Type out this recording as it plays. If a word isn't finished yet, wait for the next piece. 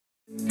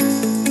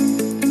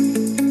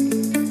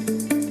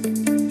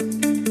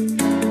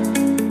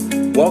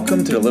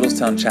Welcome to the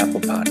Littlestown Chapel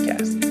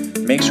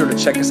podcast. Make sure to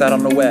check us out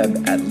on the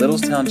web at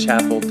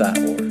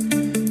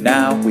littlestownchapel.org.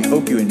 Now, we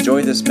hope you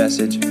enjoy this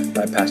message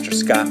by Pastor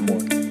Scott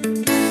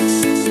Morgan.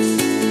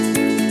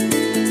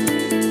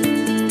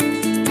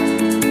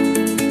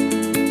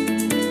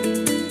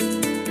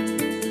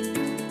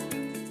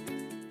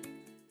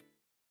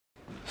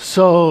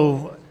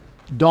 So,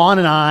 Dawn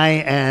and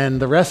I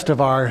and the rest of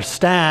our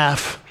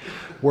staff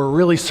were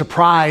really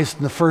surprised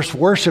in the first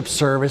worship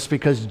service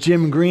because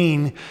Jim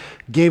Green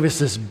gave us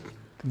this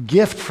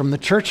gift from the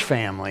church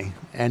family.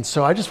 And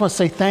so I just want to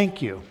say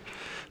thank you.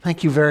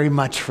 Thank you very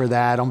much for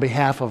that on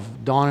behalf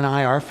of Dawn and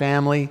I, our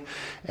family,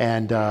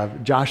 and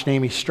Josh and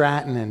Amy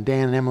Stratton, and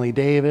Dan and Emily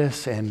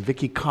Davis, and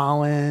Vicki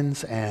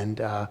Collins,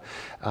 and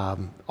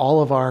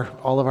all of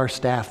our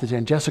staff,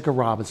 and Jessica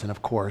Robinson,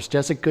 of course.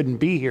 Jessica couldn't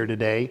be here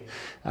today.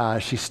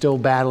 She's still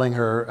battling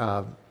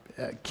her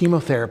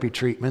chemotherapy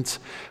treatments,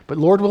 but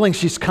Lord willing,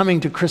 she's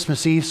coming to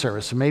Christmas Eve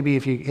service. So maybe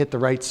if you hit the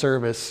right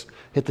service,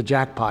 hit the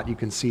jackpot, you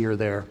can see her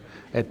there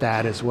at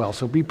that as well.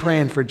 So be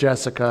praying for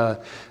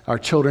Jessica, our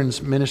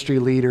children's ministry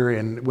leader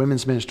and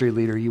women's ministry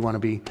leader. You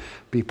want to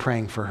be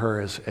praying for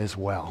her as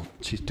well.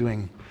 She's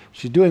doing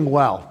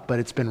well, but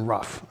it's been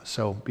rough.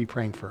 So be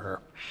praying for her.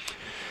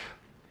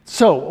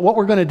 So what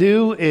we're going to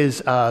do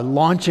is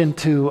launch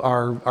into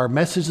our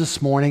message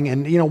this morning.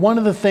 And, you know, one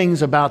of the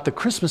things about the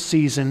Christmas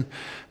season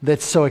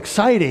that's so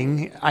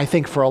exciting, I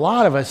think, for a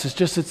lot of us,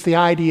 it's the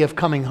idea of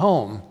coming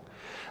home,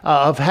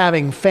 of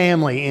having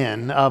family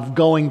in, of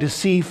going to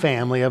see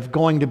family, of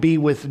going to be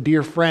with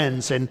dear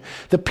friends and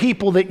the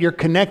people that you're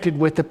connected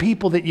with, the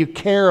people that you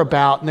care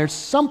about. And there's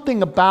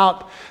something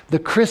about the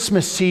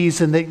Christmas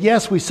season that,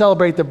 yes, we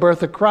celebrate the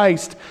birth of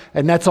Christ,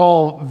 and that's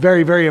all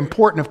very, very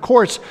important, of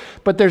course,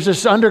 but there's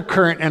this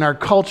undercurrent in our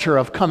culture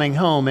of coming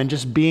home and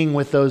just being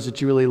with those that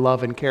you really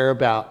love and care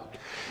about.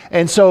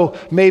 And so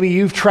maybe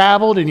you've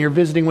traveled and you're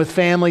visiting with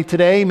family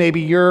today.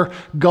 Maybe you're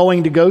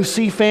going to go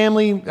see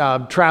family,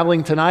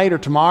 traveling tonight or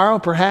tomorrow,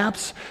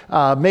 perhaps.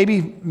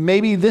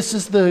 Maybe this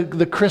is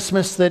the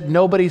Christmas that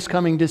nobody's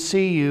coming to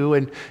see you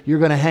and you're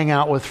going to hang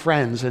out with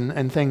friends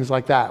and things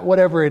like that.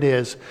 Whatever it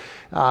is,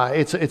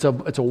 it's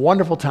a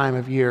wonderful time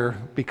of year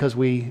because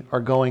we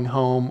are going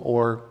home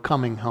or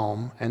coming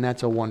home, and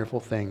that's a wonderful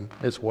thing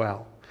as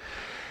well.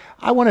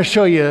 I want to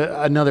show you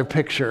another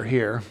picture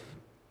here,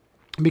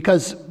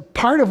 because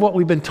part of what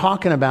we've been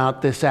talking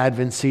about this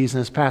Advent season,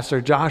 as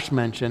Pastor Josh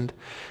mentioned,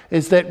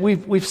 is that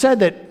we've said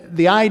that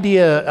the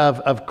idea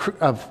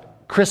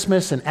of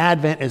Christmas and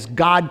Advent is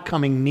God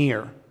coming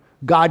near,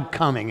 God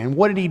coming. And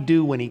what did he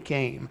do when he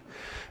came?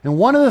 And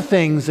one of the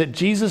things that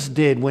Jesus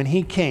did when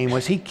he came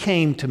was he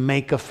came to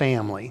make a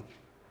family.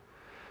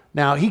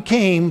 Now, he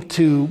came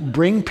to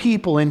bring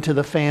people into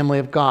the family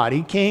of God.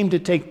 He came to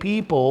take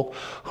people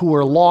who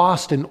were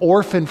lost and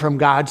orphaned from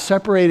God,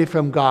 separated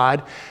from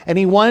God, and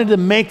he wanted to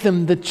make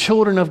them the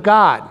children of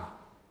God.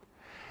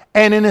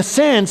 And in a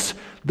sense,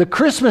 the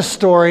Christmas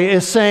story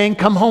is saying,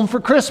 come home for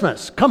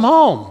Christmas. Come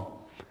home.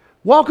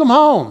 Welcome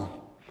home.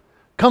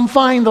 Come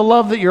find the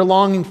love that you're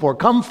longing for.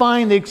 Come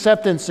find the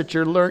acceptance that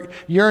you're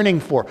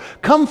yearning for.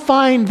 Come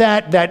find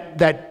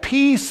that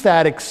peace,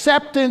 that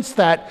acceptance,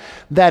 that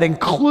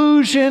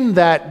inclusion,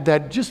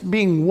 that just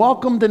being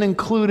welcomed and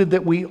included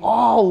that we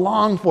all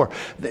long for.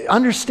 The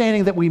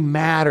understanding that we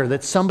matter,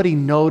 that somebody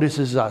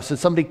notices us, that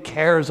somebody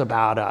cares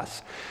about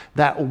us.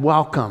 That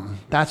welcome.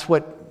 That's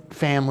what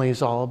family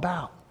is all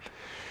about.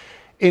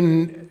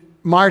 In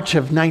March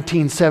of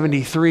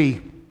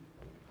 1973,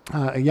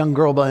 a young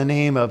girl by the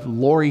name of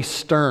Lori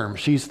Sturm.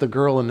 She's the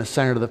girl in the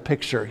center of the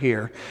picture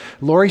here.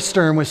 Lori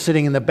Sturm was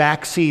sitting in the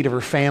back seat of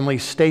her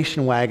family's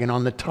station wagon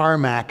on the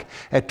tarmac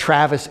at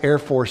Travis Air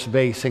Force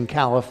Base in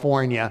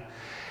California.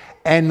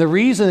 And the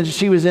reason that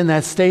she was in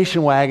that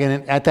station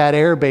wagon at that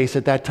air base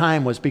at that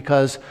time was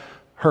because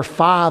her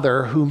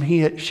father,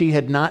 whom she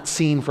had not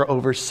seen for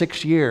over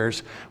 6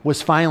 years,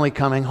 was finally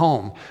coming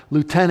home.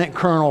 Lieutenant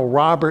Colonel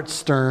Robert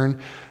Stern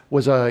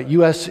was a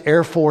U.S.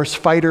 Air Force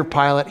fighter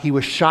pilot. He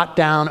was shot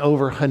down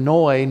over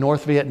Hanoi,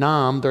 North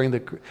Vietnam, during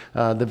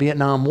the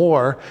Vietnam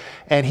War,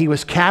 and he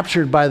was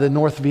captured by the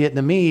North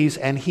Vietnamese,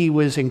 and he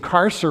was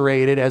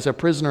incarcerated as a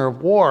prisoner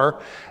of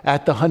war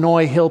at the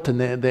Hanoi Hilton,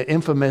 the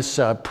infamous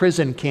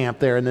prison camp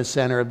there in the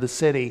center of the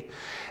city.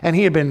 And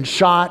he had been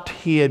shot,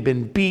 he had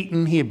been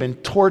beaten, he had been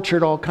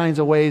tortured all kinds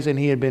of ways, and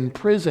he had been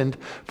imprisoned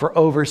for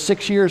over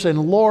 6 years. And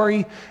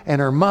Lori and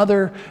her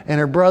mother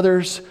and her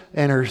brothers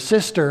and her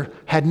sister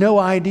had no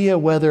idea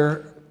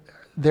whether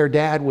their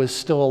dad was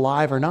still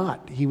alive or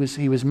not. He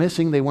was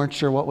missing. They weren't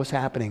sure what was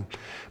happening.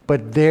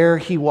 But there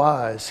he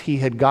was. He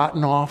had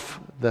gotten off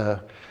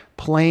the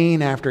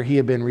plane after he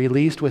had been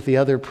released with the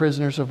other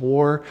prisoners of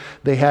war.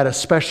 They had a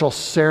special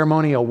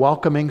ceremony, a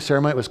welcoming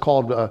ceremony. It was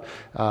called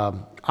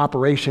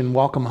Operation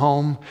Welcome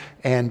Home.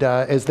 And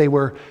as they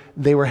were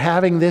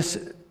having this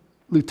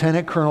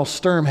Lieutenant Colonel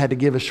Sturm had to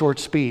give a short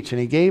speech,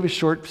 and he gave a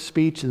short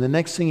speech, and the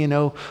next thing you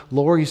know,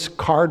 Lori's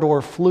car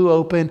door flew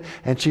open,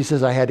 and she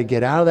says, I had to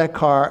get out of that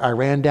car. I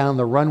ran down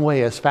the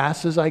runway as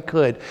fast as I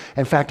could.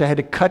 In fact, I had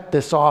to cut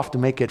this off to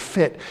make it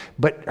fit,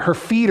 but her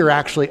feet are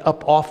actually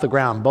up off the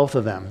ground, both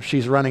of them.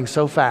 She's running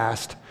so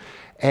fast,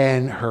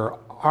 and her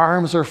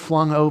arms are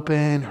flung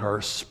open, her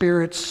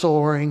spirit's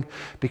soaring,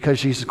 because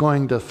she's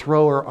going to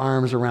throw her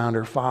arms around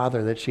her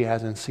father that she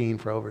hasn't seen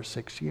for over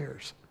 6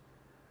 years.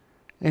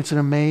 It's an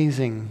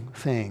amazing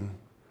thing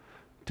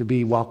to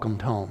be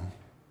welcomed home.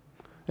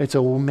 It's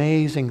an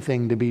amazing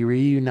thing to be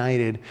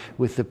reunited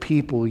with the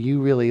people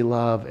you really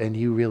love and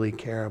you really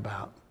care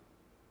about.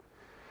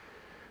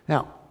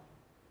 Now,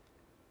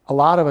 a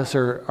lot of us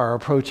are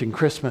approaching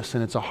Christmas,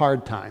 and it's a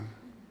hard time.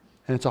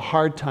 And it's a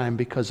hard time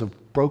because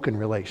of broken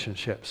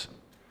relationships.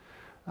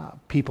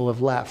 People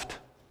have left.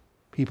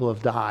 People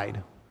have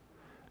died.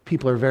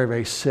 People are very,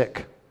 very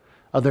sick.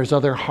 There's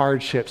other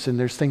hardships, and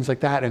there's things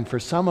like that. And for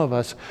some of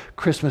us,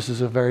 Christmas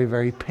is a very,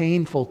 very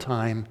painful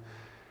time.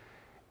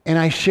 And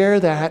I share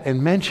that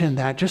and mention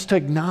that just to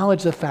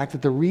acknowledge the fact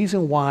that the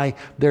reason why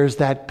there's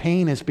that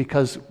pain is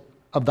because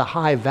of the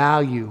high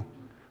value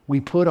we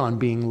put on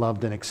being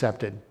loved and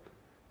accepted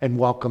and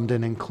welcomed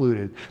and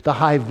included. The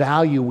high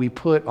value we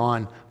put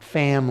on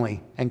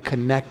family and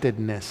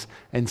connectedness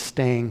and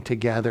staying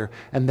together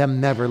and them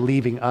never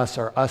leaving us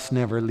or us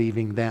never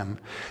leaving them.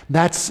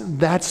 That's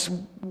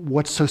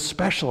what's so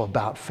special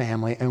about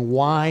family and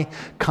why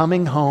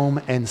coming home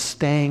and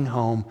staying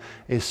home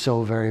is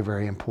so very,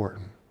 very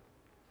important.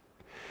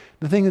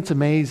 The thing that's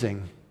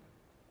amazing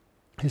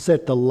is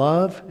that the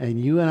love, and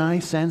you and I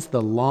sense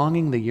the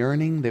longing, the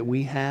yearning that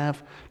we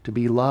have to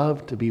be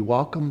loved, to be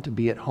welcomed, to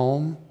be at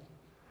home,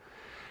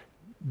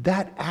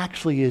 that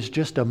actually is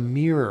just a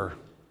mirror.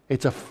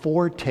 It's a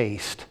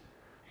foretaste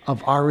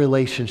of our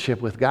relationship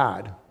with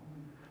God.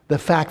 The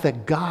fact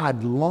that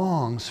God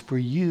longs for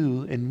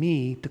you and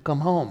me to come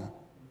home.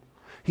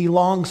 He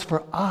longs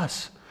for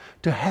us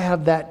to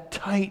have that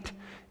tight,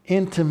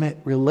 intimate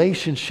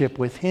relationship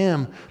with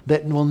Him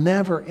that will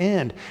never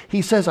end.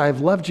 He says,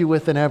 I've loved you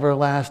with an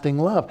everlasting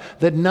love,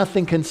 that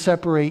nothing can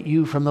separate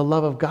you from the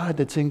love of God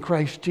that's in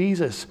Christ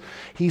Jesus.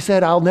 He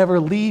said, I'll never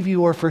leave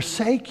you or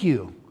forsake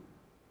you.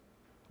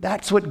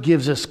 That's what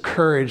gives us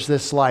courage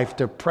this life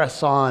to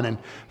press on and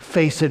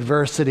face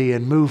adversity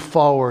and move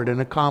forward and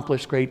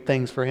accomplish great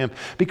things for Him.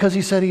 Because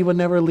He said He would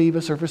never leave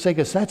us or forsake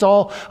us. That's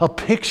all a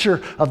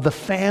picture of the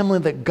family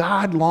that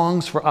God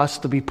longs for us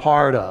to be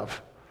part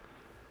of.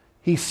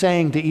 He's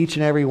saying to each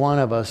and every one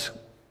of us,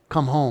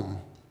 come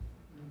home.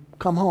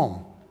 Come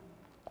home.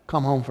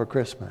 Come home for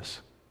Christmas.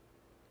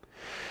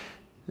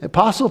 The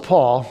Apostle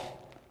Paul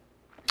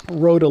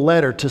wrote a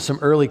letter to some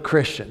early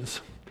Christians.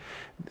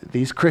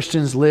 These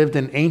Christians lived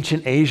in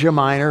ancient Asia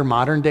Minor,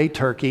 modern-day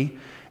Turkey,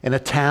 in a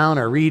town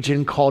or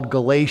region called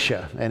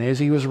Galatia. And as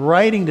he was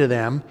writing to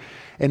them,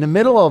 in the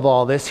middle of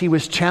all this, he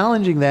was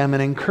challenging them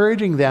and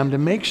encouraging them to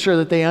make sure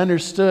that they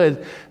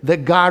understood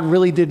that God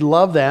really did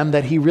love them,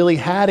 that He really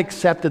had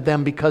accepted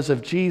them because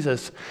of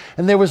Jesus.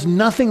 And there was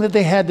nothing that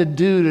they had to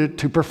do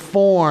to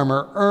perform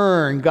or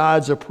earn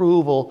God's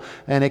approval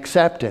and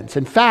acceptance.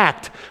 In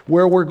fact,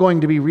 where we're going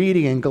to be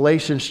reading in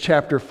Galatians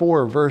chapter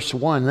 4, verse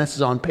 1, this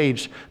is on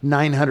page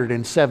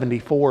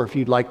 974 if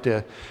you'd like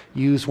to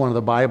use one of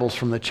the Bibles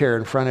from the chair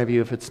in front of you.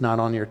 If it's not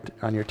on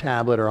your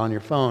tablet or on your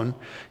phone,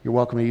 you're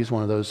welcome to use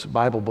one of those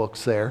Bible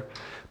books there.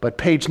 But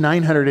page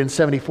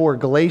 974,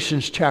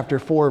 Galatians chapter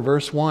 4,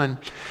 verse 1.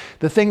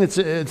 The thing that's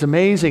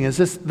amazing is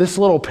this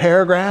little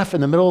paragraph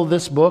in the middle of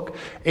this book.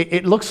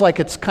 It looks like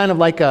it's kind of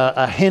like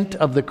a hint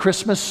of the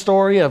Christmas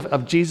story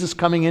of Jesus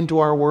coming into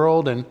our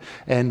world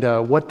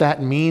and what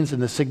that means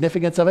and the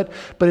significance of it.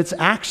 But it's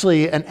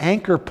actually an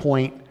anchor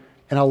point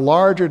in a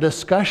larger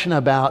discussion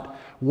about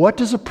what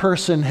does a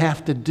person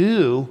have to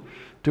do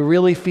to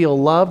really feel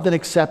loved and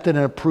accepted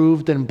and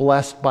approved and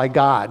blessed by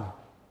God?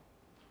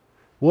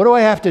 What do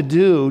I have to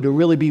do to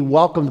really be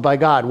welcomed by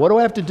God? What do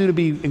I have to do to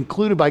be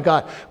included by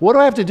God? What do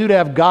I have to do to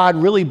have God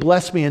really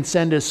bless me and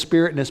send His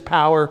Spirit and His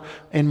power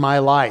in my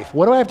life?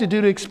 What do I have to do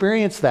to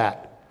experience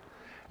that?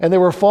 And there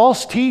were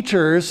false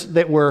teachers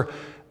that were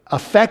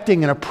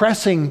affecting and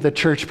oppressing the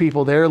church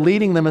people there,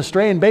 leading them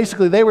astray. And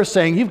basically they were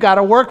saying, you've got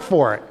to work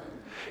for it.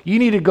 You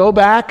need to go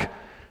back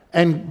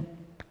and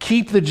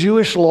keep the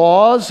Jewish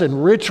laws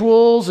and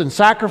rituals and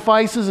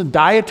sacrifices and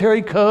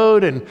dietary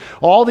code and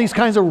all these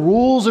kinds of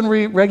rules and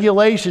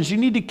regulations. You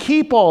need to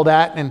keep all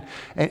that.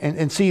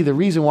 And see, the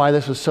reason why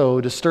this was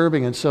so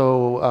disturbing and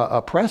so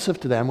oppressive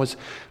to them was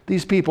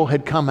these people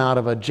had come out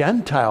of a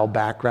Gentile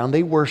background.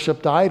 They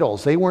worshiped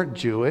idols. They weren't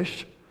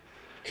Jewish.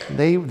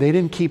 They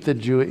didn't keep the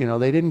Jew,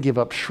 they didn't give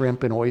up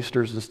shrimp and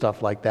oysters and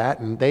stuff like that.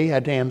 And they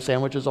had ham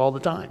sandwiches all the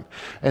time.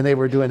 And they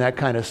were doing that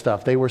kind of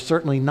stuff. They were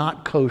certainly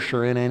not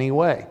kosher in any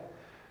way.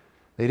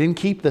 They didn't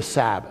keep the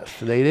Sabbath.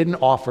 They didn't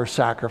offer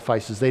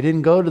sacrifices. They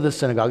didn't go to the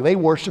synagogue. They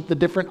worshiped the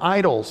different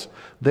idols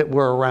that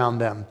were around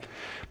them.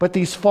 But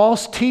these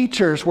false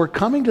teachers were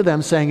coming to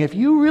them saying, if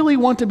you really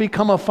want to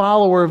become a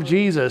follower of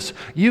Jesus,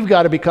 you've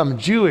got to become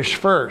Jewish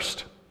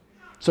first.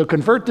 So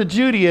convert to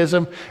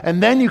Judaism,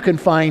 and then you can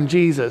find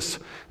Jesus.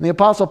 And the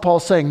Apostle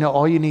Paul's saying, no,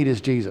 all you need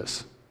is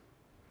Jesus.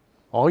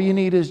 All you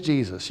need is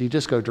Jesus. You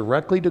just go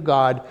directly to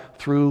God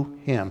through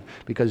him,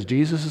 because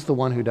Jesus is the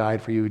one who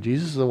died for you.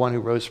 Jesus is the one who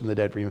rose from the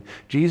dead for you.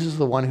 Jesus is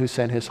the one who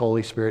sent his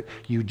Holy Spirit.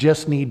 You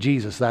just need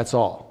Jesus, that's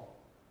all.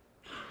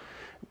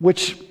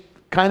 Which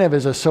kind of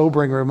is a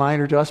sobering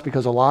reminder to us,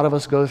 because a lot of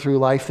us go through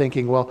life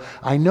thinking, well,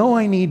 I know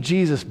I need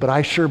Jesus, but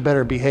I sure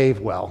better behave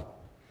well.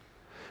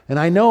 And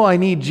I know I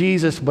need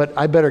Jesus, but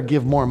I better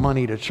give more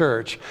money to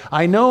church.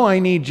 I know I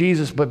need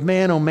Jesus, but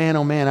man, oh man,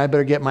 I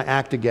better get my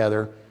act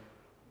together.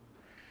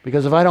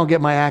 Because if I don't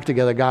get my act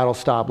together, God will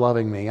stop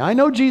loving me. I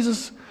know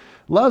Jesus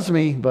loves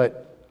me,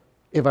 but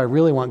if I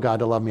really want God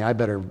to love me, I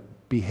better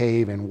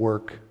behave and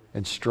work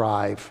and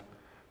strive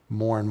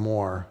more and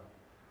more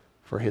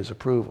for his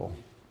approval.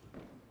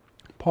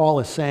 Paul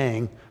is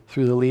saying,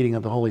 through the leading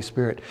of the Holy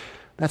Spirit,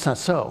 that's not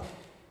so.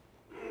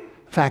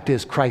 Fact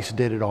is, Christ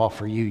did it all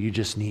for you. You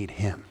just need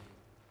him.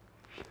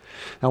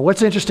 Now,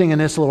 what's interesting in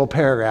this little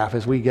paragraph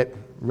as we get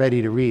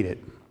ready to read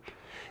it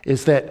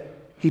is that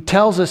he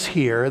tells us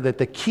here that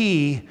the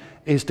key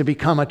is to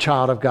become a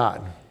child of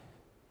God.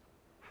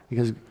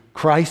 Because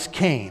Christ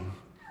came.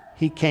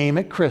 He came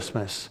at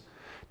Christmas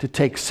to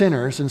take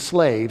sinners and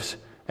slaves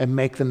and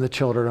make them the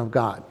children of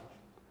God.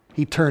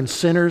 He turns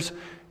sinners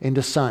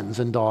into sons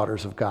and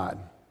daughters of God.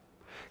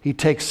 He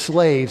takes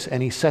slaves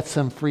and he sets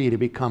them free to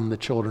become the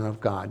children of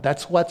God.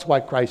 That's why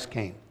Christ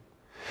came.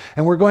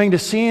 And we're going to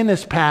see in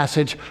this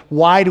passage,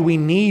 why do we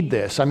need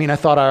this? I mean, I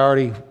thought I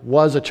already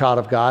was a child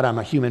of God. I'm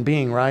a human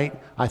being, right?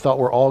 I thought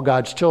we're all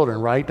God's children,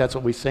 right? That's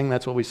what we sing,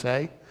 that's what we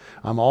say.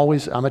 I'm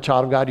a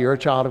child of God, you're a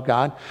child of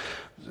God.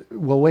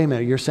 Well, wait a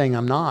minute, you're saying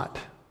I'm not.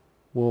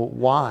 Well,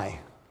 why?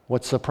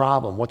 What's the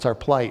problem? What's our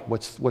plight?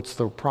 What's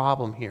the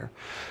problem here?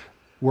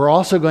 We're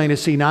also going to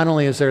see not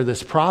only is there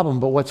this problem,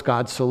 but what's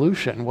God's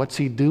solution? What's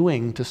he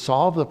doing to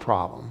solve the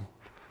problem?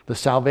 The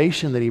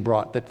salvation that he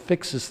brought that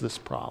fixes this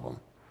problem.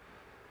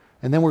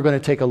 And then we're going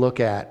to take a look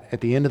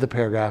at the end of the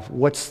paragraph,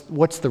 what's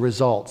the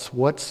results?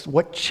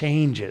 What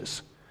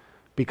changes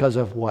because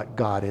of what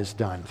God has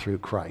done through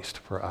Christ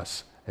for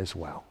us as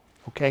well.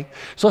 Okay?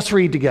 So let's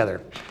read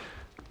together.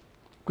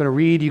 I'm going to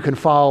read, you can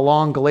follow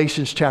along,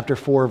 Galatians chapter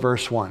 4,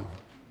 verse 1,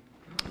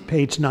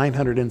 page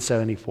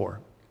 974.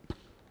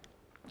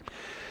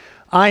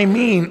 I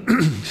mean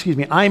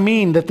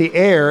that the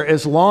heir,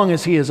 as long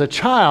as he is a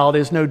child,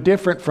 is no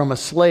different from a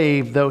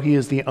slave, though he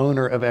is the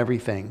owner of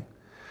everything.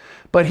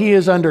 But he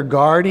is under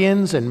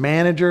guardians and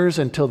managers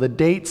until the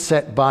date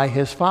set by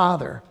his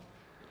father.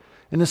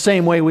 In the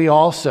same way, we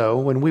also,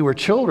 when we were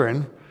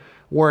children,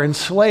 were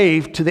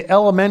enslaved to the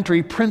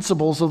elementary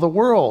principles of the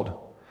world.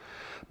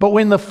 But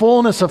when the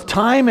fullness of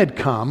time had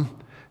come,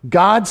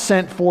 God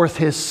sent forth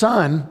his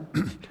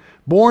Son,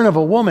 born of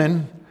a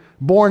woman,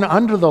 born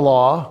under the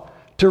law,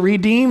 to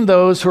redeem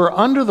those who are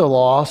under the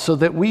law, so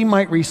that we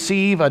might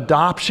receive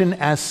adoption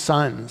as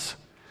sons.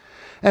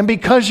 And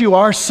because you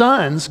are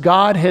sons,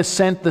 God has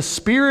sent the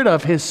Spirit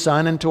of his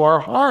Son into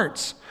our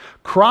hearts,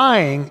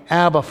 crying,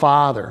 Abba,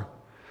 Father.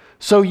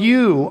 So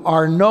you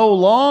are no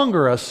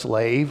longer a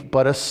slave,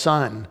 but a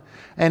son.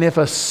 And if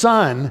a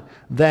son,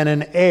 then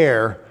an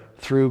heir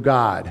through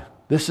God.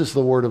 This is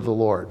the word of the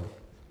Lord.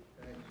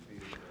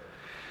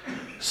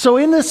 So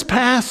in this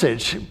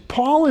passage,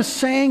 Paul is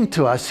saying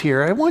to us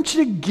here, I want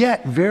you to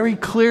get very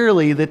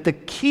clearly that the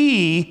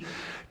key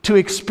to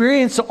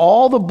experience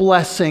all the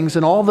blessings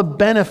and all the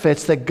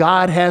benefits that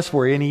God has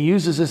for you, and he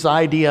uses this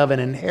idea of an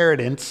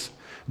inheritance,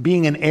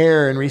 being an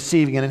heir and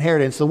receiving an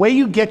inheritance. The way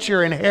you get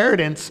your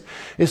inheritance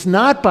is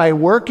not by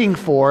working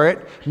for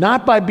it,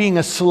 not by being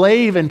a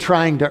slave and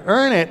trying to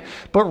earn it,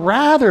 but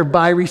rather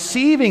by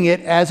receiving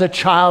it as a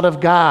child of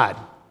God.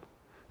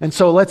 And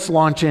so let's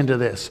launch into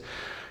this.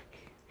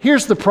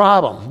 Here's the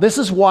problem. This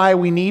is why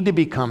we need to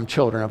become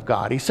children of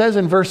God. He says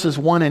in verses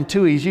 1 and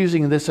 2, he's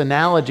using this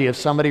analogy of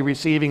somebody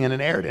receiving an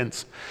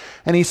inheritance.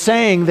 And he's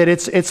saying that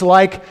it's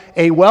like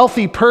a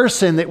wealthy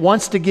person that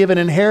wants to give an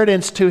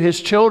inheritance to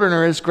his children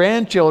or his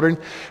grandchildren,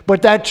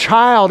 but that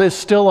child is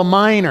still a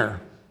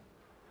minor.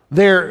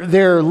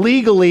 They're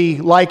legally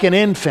like an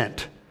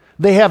infant.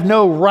 They have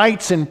no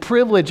rights and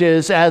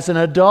privileges as an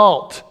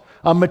adult,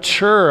 a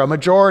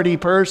majority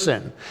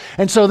person.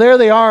 And so there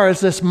they are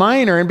as this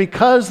minor, and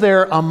because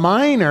they're a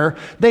minor,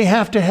 they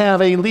have to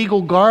have a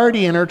legal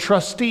guardian or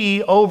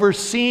trustee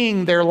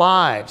overseeing their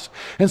lives.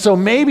 And so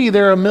maybe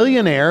they're a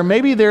millionaire,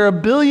 maybe they're a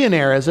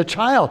billionaire as a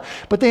child,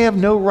 but they have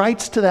no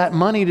rights to that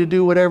money to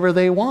do whatever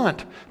they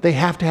want. They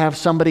have to have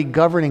somebody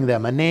governing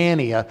them, a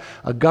nanny, a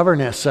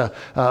governess,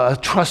 a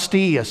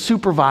trustee, a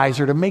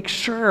supervisor, to make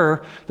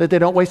sure that they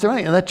don't waste their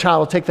money. And that child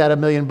will take that $1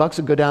 million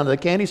and go down to the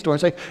candy store and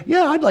say,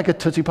 yeah, I'd like a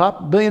Tootsie Pop.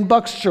 $1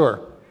 million,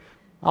 sure.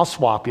 I'll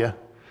swap you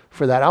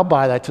for that. I'll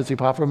buy that Tootsie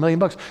Pop for $1 million.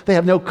 They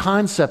have no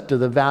concept of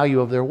the value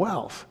of their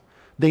wealth.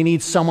 They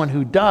need someone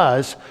who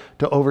does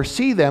to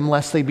oversee them,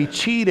 lest they be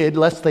cheated,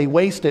 lest they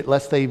waste it,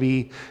 lest they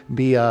be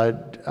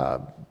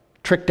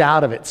tricked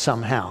out of it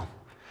somehow.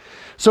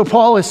 So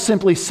Paul is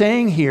simply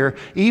saying here,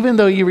 even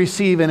though you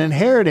receive an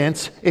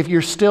inheritance, if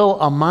you're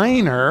still a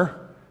minor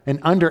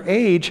and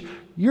underage,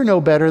 you're no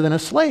better than a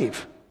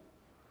slave.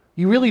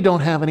 You really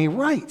don't have any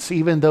rights,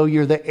 even though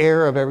you're the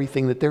heir of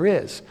everything that there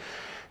is.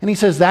 And he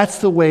says that's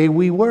the way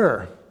we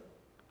were.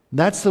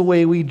 That's the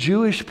way we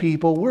Jewish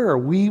people were.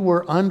 We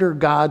were under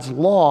God's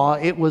law.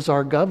 It was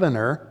our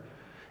governor.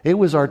 It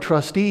was our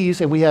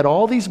trustees, and we had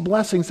all these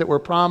blessings that were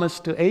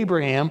promised to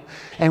Abraham,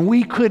 and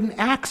we couldn't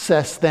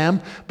access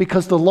them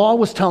because the law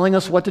was telling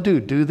us what to do.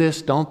 Do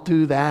this, don't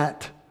do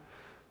that.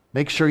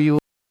 Make sure you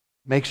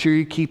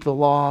keep the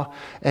law.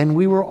 And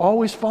we were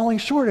always falling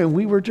short, and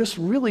we were just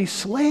really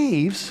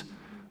slaves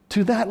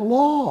to that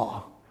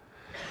law.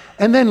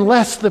 And then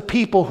lest the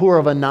people who are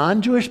of a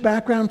non-Jewish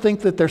background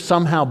think that they're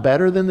somehow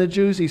better than the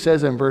Jews, he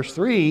says in verse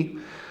 3,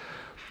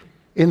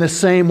 in the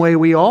same way,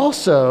 we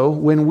also,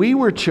 when we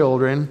were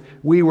children,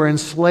 we were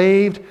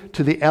enslaved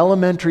to the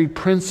elementary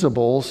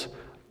principles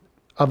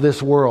of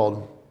this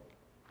world.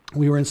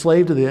 We were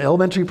enslaved to the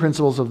elementary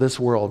principles of this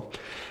world.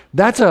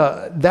 That's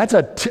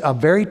a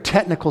very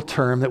technical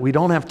term that we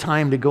don't have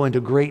time to go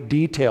into great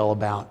detail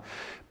about.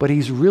 But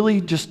he's really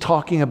just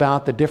talking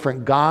about the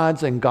different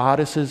gods and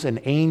goddesses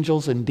and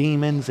angels and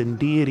demons and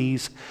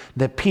deities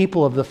that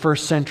people of the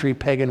first century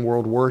pagan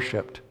world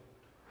worshipped.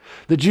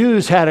 The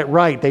Jews had it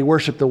right. They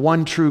worshiped the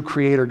one true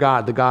creator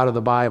God, the God of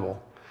the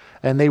Bible.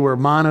 And they were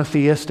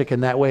monotheistic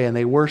in that way, and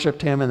they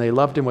worshiped him, and they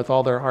loved him with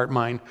all their heart,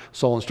 mind,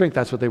 soul, and strength.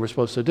 That's what they were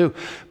supposed to do.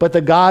 But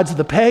the gods of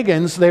the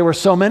pagans, there were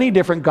so many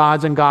different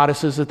gods and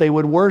goddesses that they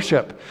would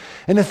worship.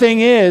 And the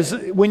thing is,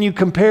 when you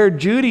compared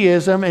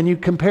Judaism and you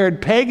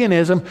compared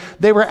paganism,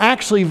 they were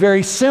actually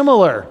very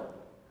similar.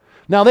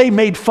 Now, they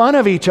made fun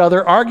of each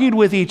other, argued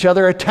with each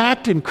other,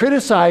 attacked and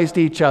criticized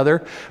each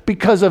other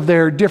because of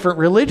their different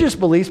religious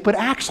beliefs, but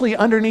actually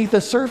underneath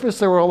the surface,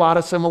 there were a lot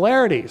of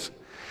similarities.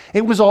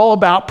 It was all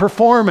about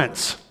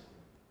performance.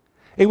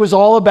 It was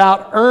all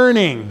about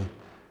earning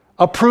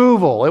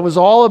approval. It was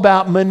all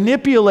about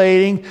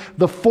manipulating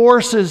the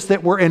forces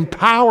that were in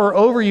power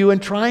over you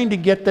and trying to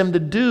get them to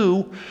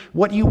do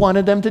what you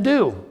wanted them to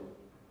do.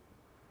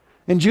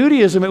 In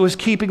Judaism, it was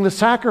keeping the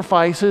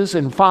sacrifices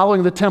and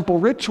following the temple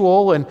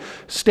ritual and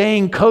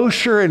staying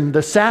kosher and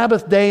the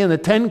Sabbath day and the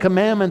 10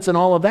 Commandments and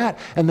all of that,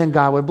 and then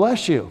God would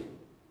bless you.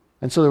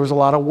 And so there was a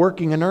lot of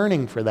working and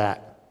earning for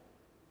that,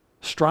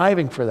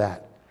 striving for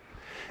that.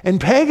 In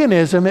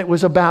paganism, it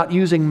was about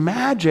using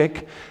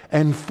magic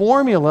and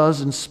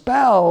formulas and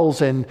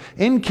spells and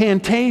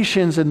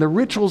incantations and the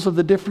rituals of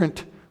the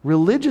different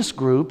religious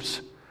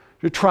groups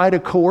to try to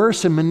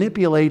coerce and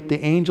manipulate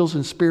the angels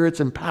and spirits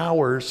and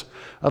powers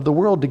of the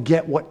world to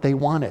get what they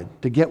wanted,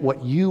 to get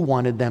what you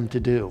wanted them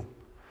to do.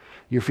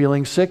 You're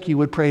feeling sick, you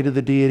would pray to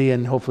the deity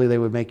and hopefully they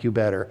would make you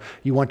better.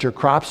 You want your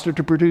crops to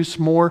produce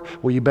more?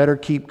 Well, you better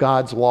keep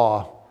God's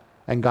law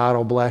and God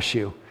will bless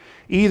you.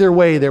 Either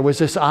way, there was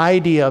this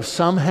idea of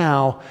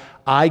somehow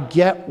I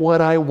get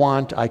what I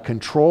want, I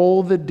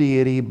control the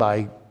deity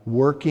by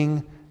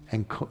working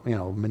and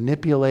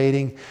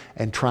manipulating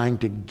and trying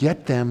to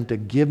get them to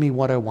give me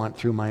what I want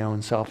through my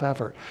own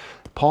self-effort.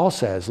 Paul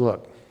says,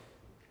 look,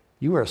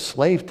 you are a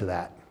slave to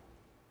that,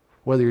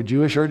 whether you're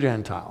Jewish or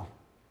Gentile.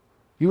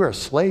 You are a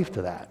slave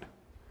to that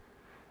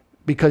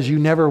because you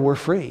never were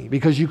free,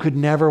 because you could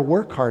never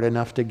work hard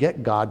enough to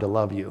get God to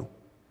love you.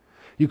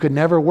 You could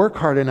never work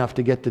hard enough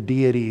to get the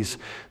deities,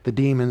 the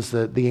demons,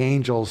 the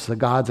angels, the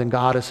gods and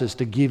goddesses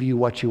to give you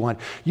what you want.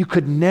 You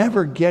could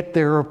never get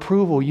their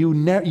approval.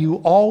 You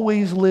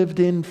always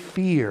lived in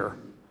fear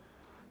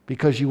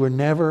because you were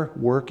never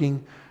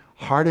working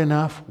hard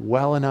enough,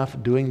 well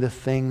enough, doing the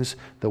things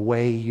the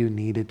way you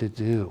needed to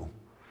do.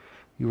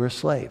 You were a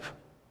slave.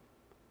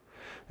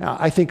 Now,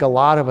 I think a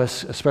lot of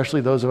us, especially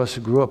those of us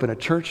who grew up in a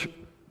church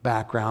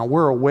background,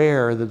 we're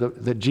aware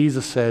that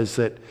Jesus says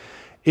that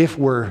if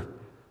we're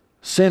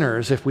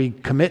sinners, if we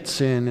commit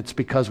sin, it's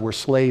because we're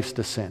slaves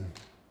to sin.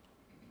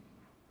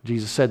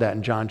 Jesus said that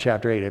in John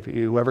chapter 8. If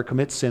whoever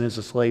commits sin is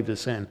a slave to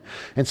sin.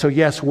 And so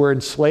yes, we're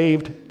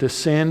enslaved to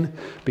sin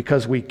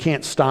because we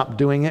can't stop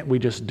doing it. We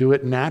just do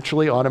it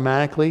naturally,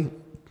 automatically.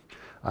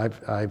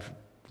 I've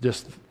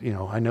just,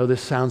 I know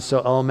this sounds so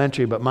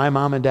elementary, but my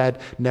mom and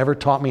dad never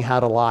taught me how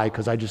to lie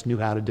because I just knew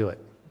how to do it.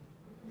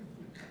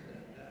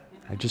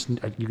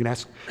 You can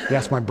ask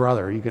my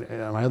brother,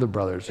 my other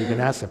brothers, you can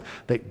ask them.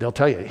 They'll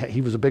tell you, he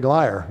was a big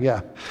liar.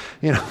 Yeah.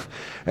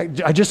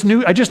 I just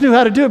knew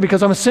how to do it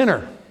because I'm a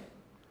sinner.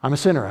 I'm a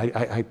sinner.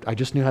 I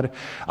just knew how to.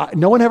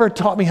 No one ever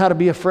taught me how to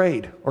be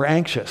afraid or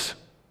anxious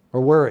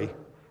or worry.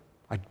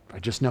 I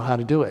just know how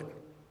to do it.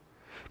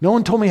 No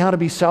one told me how to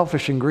be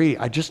selfish and greedy.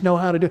 I just know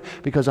how to do it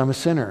because I'm a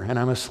sinner and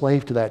I'm a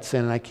slave to that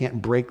sin and I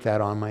can't break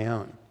that on my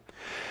own.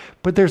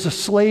 But there's a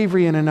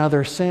slavery in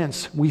another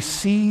sense. We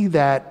see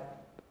that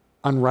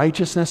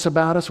unrighteousness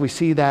about us. We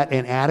see that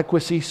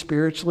inadequacy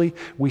spiritually.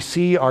 We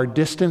see our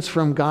distance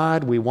from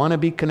God. We want to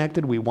be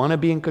connected. We want to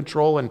be in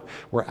control, and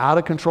we're out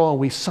of control. And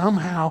we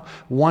somehow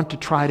want to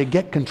try to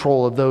get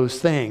control of those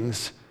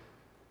things.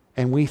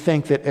 And we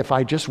think that if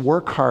I just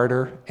work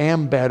harder,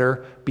 am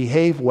better,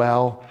 behave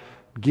well,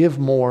 give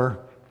more,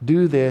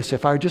 do this,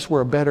 if I just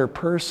were a better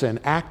person,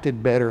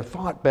 acted better,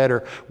 thought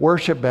better,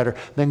 worshiped better,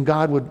 then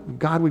God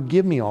would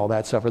give me all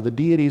that stuff, or the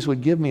deities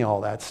would give me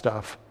all that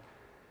stuff.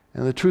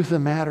 And the truth of the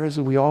matter is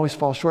that we always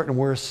fall short, and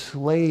we're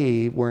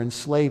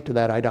enslaved to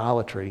that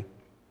idolatry.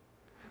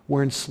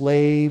 We're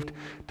enslaved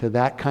to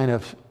that kind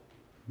of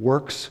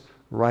works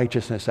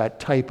righteousness, that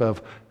type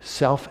of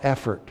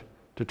self-effort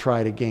to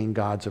try to gain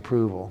God's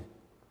approval.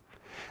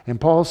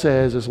 And Paul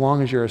says, as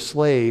long as you're a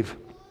slave,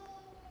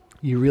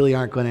 you really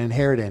aren't going to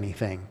inherit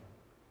anything.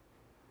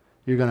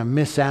 You're going to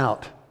miss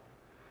out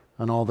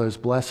on all those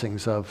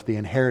blessings of the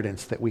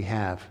inheritance that we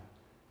have,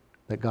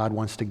 that God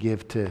wants to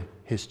give to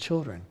his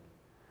children.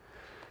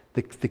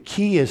 The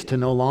key is to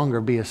no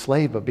longer be a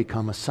slave, but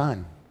become a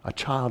son, a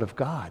child of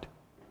God.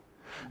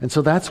 And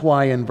so that's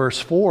why in verse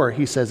 4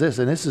 he says this,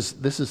 and this is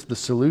the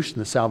solution,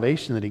 the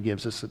salvation that he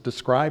gives us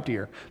described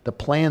here, the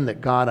plan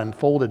that God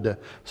unfolded to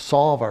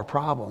solve our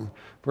problem.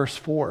 Verse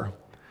 4,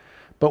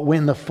 but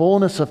when the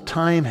fullness of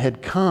time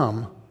had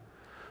come,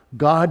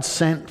 God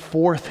sent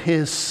forth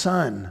his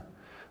Son,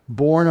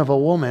 born of a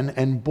woman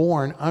and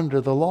born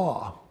under the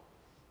law.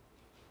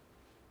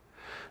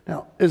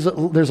 Now, there's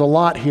a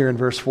lot here in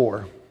verse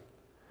 4.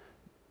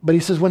 But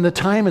he says, when the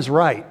time is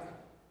right,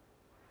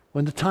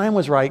 when the time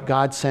was right,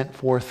 God sent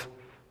forth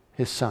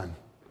his Son.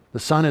 The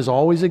Son has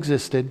always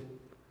existed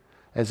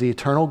as the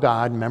eternal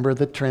God, member of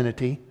the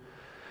Trinity.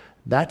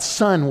 That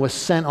Son was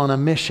sent on a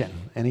mission,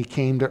 and he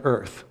came to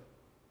earth.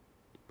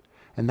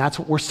 And that's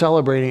what we're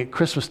celebrating at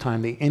Christmas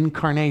time, the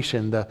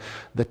incarnation,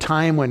 the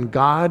time when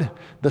God,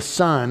 the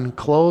Son,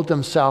 clothed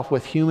himself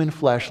with human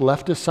flesh,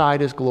 left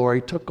aside his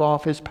glory, took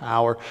off his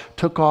power,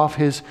 took off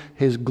his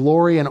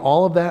glory in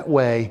all of that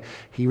way.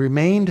 He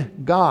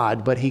remained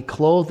God, but he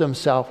clothed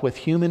himself with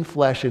human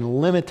flesh and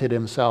limited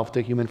himself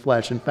to human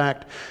flesh. In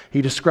fact,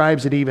 he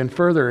describes it even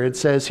further. It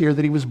says here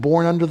that he was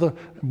born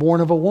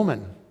of a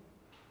woman.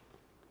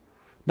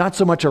 Not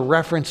so much a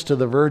reference to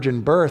the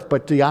virgin birth,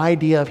 but the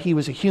idea of he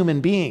was a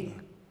human being.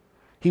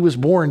 He was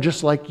born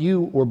just like you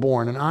were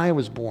born and I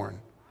was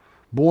born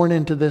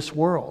into this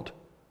world.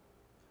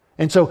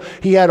 And so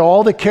he had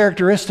all the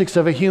characteristics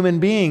of a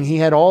human being. He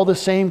had all the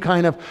same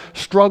kind of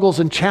struggles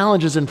and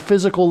challenges and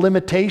physical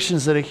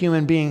limitations that a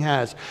human being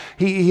has.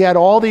 He had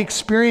all the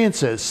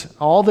experiences,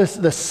 all the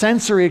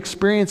sensory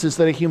experiences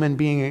that a human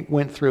being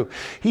went through.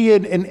 He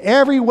had, in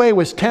every way,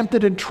 was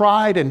tempted and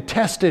tried and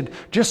tested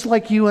just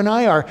like you and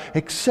I are,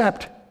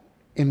 except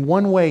in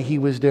one way he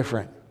was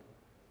different.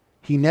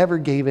 He never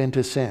gave in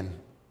to sin.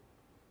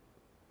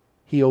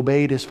 He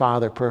obeyed his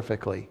Father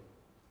perfectly.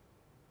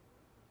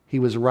 He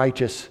was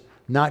righteous,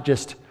 not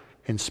just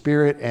in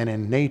spirit and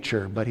in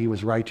nature, but he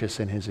was righteous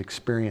in his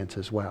experience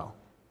as well,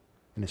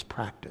 in his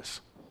practice.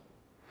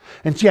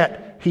 And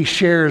yet, he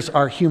shares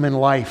our human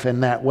life in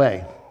that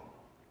way.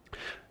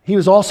 He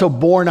was also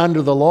born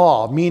under the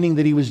law, meaning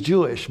that he was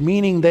Jewish,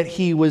 meaning that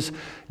he was,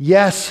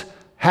 yes,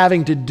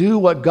 having to do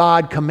what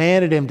God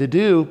commanded him to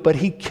do, but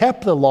he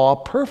kept the law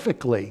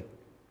perfectly.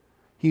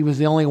 He was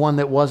the only one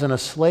that wasn't a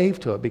slave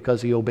to it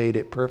because he obeyed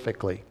it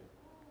perfectly.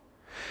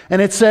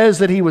 And it says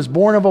that he was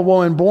born of a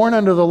woman, born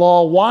under the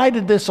law. Why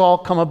did this all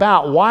come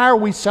about? Why are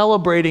we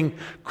celebrating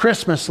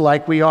Christmas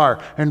like we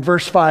are? In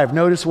verse 5,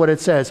 notice what it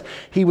says.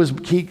 He with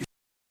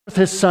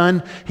his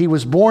Son, he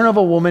was born of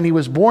a woman, he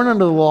was born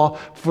under the law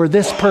for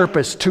this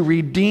purpose, to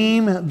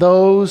redeem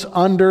those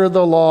under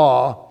the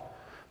law,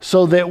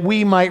 so that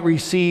we might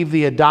receive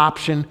the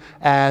adoption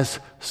as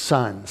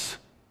sons.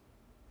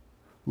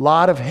 A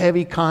lot of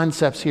heavy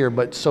concepts here,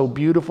 but so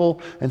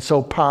beautiful and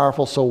so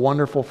powerful, so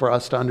wonderful for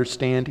us to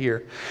understand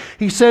here.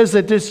 He says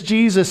that this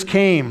Jesus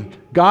came.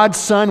 God's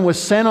Son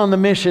was sent on the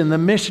mission. The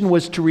mission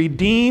was to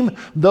redeem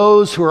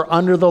those who are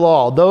under the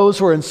law, those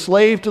who are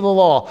enslaved to the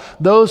law,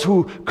 those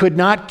who could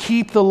not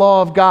keep the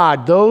law of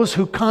God, those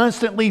who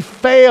constantly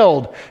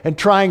failed in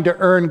trying to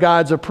earn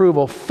God's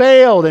approval,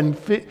 failed in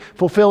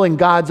fulfilling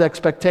God's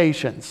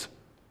expectations.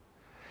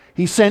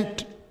 He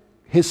sent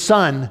his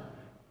Son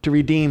to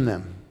redeem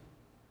them.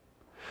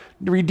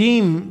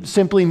 Redeem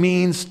simply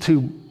means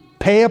to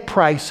pay a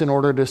price in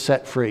order to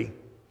set free.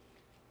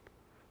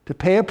 To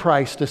pay a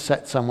price to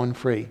set someone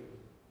free.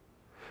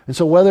 And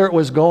so whether it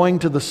was going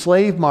to the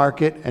slave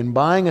market and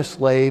buying a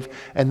slave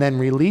and then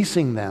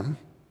releasing them,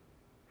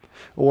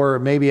 or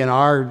maybe in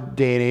our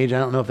day and age, I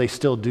don't know if they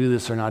still do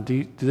this or not.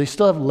 Do they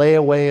still have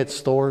layaway at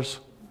stores?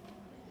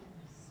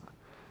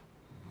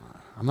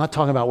 I'm not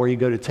talking about where you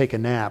go to take a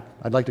nap.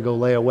 I'd like to go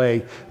lay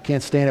away.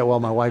 Can't stand it while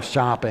my wife's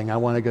shopping. I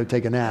want to go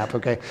take a nap,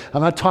 okay?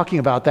 I'm not talking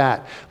about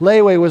that.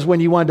 Layaway was when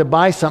you wanted to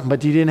buy something,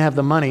 but you didn't have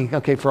the money.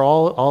 Okay, for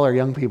all our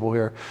young people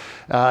here.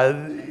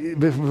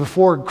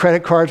 Before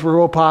credit cards were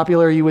real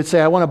popular, you would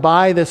say, I want to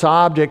buy this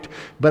object,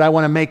 but I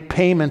want to make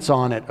payments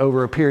on it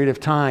over a period of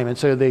time. And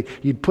so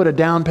you'd put a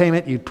down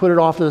payment, you'd put it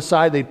off to the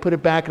side, they'd put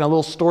it back in a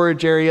little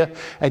storage area,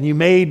 and you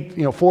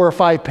made 4 or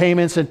 5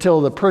 payments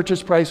until the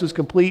purchase price was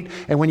complete.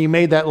 And when you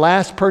made that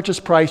last purchase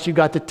price, you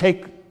got to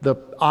take the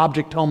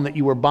object home that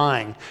you were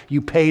buying.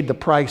 You paid the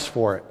price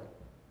for it.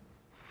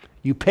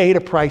 You paid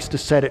a price to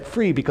set it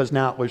free because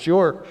now it was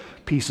your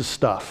piece of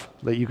stuff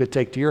that you could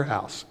take to your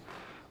house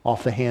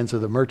off the hands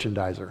of the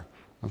merchandiser,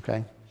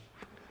 okay?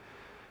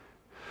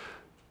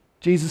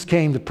 Jesus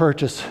came to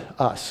purchase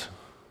us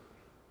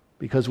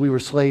because we were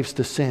slaves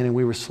to sin, and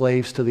we were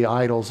slaves to the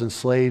idols, and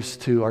slaves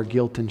to our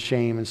guilt and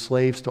shame, and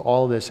slaves to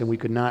all this, and we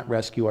could not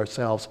rescue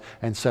ourselves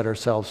and set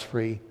ourselves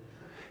free.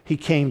 He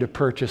came to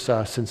purchase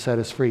us and set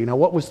us free. Now,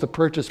 what was the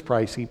purchase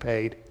price he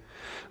paid?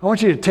 I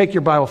want you to take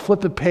your Bible,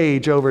 flip the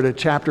page over to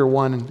chapter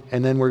 1,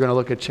 and then we're going to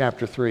look at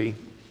chapter 3.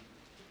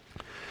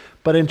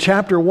 But in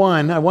chapter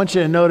 1, I want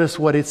you to notice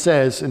what it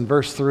says in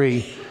verse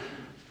 3.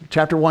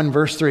 Chapter 1,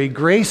 verse 3,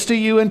 grace to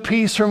you and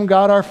peace from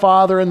God our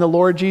Father and the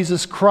Lord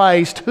Jesus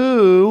Christ,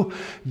 who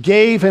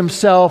gave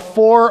himself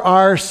for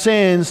our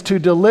sins to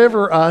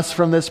deliver us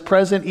from this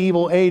present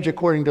evil age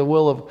according to the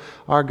will of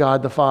our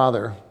God the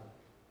Father.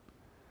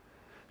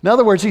 In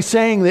other words, he's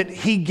saying that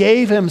he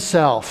gave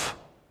himself.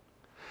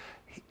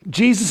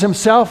 Jesus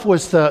himself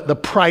was the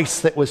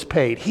price that was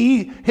paid.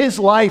 His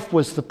life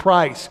was the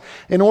price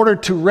in order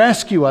to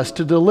rescue us,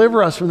 to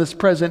deliver us from this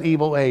present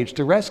evil age,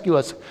 to rescue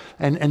us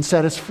and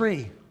set us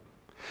free.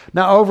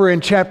 Now over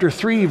in chapter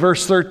 3,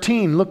 verse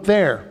 13, look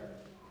there.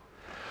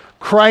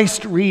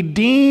 Christ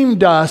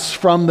redeemed us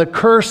from the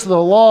curse of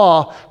the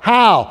law.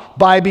 How?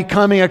 By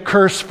becoming a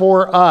curse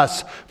for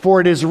us.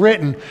 For it is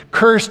written,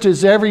 cursed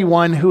is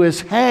everyone who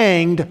is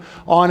hanged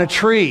on a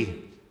tree.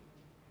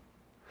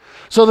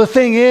 So the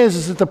thing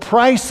is that the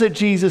price that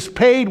Jesus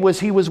paid was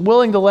he was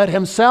willing to let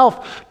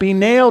himself be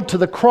nailed to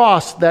the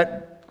cross.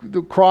 That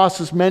the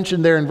cross is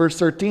mentioned there in verse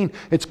 13.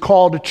 It's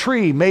called a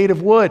tree made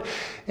of wood.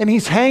 And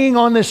he's hanging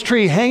on this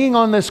tree, hanging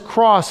on this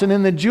cross. And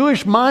in the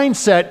Jewish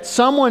mindset,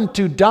 someone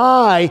to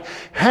die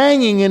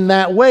hanging in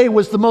that way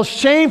was the most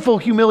shameful,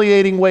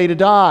 humiliating way to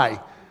die.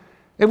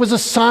 It was a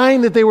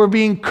sign that they were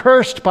being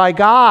cursed by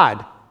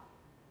God.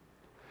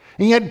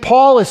 And yet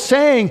Paul is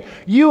saying,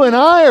 you and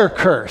I are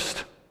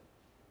cursed.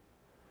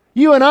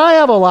 You and I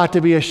have a lot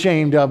to be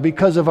ashamed of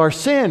because of our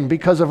sin,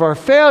 because of our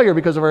failure,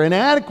 because of our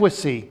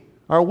inadequacy,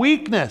 our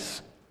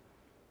weakness.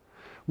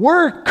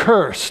 We're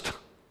cursed.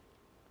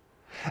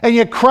 And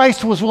yet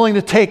Christ was willing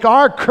to take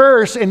our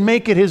curse and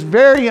make it his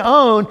very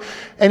own.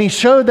 And he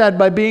showed that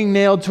by being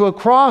nailed to a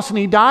cross, and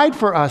he died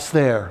for us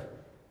there.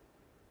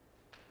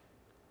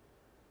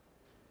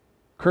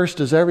 Cursed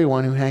is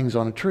everyone who hangs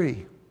on a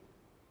tree.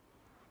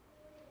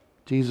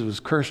 Jesus was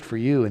cursed for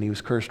you, and he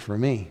was cursed for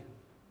me,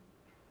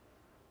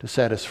 to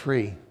set us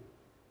free,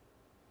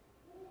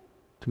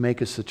 to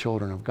make us the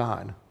children of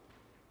God.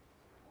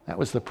 That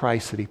was the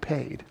price that he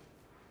paid.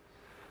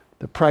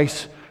 The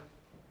price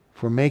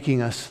for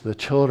making us the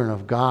children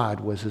of God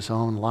was his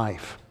own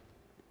life.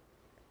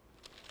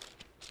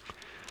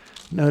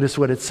 Notice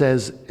what it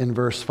says in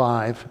verse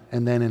 5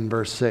 and then in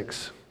verse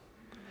 6.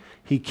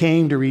 He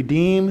came to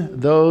redeem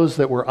those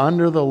that were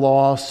under the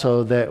law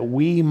so that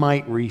we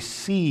might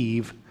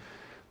receive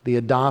the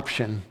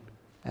adoption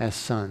as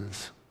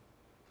sons.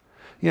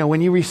 You know,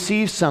 when you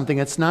receive something,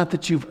 it's not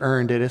that you've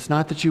earned it. It's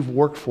not that you've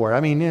worked for it.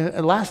 I mean,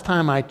 last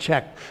time I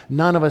checked,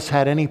 none of us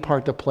had any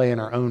part to play in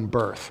our own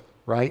birth,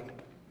 right?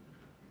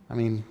 I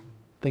mean,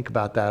 think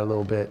about that a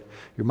little bit.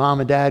 Your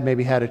mom and dad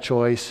maybe had a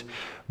choice.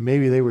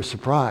 Maybe they were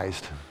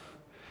surprised.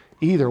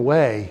 Either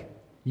way,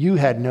 you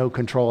had no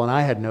control and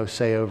I had no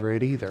say over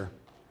it either.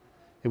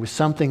 It was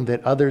something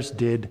that others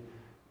did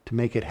to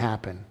make it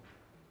happen.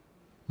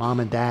 Mom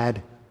and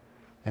dad,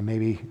 and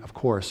maybe, of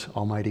course,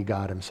 Almighty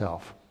God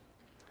himself.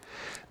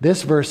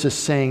 This verse is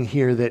saying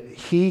here that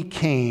he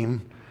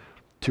came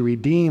to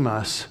redeem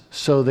us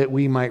so that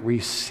we might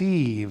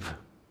receive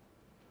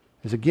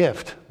as a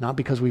gift, not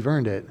because we've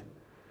earned it,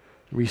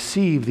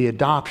 receive the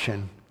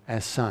adoption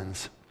as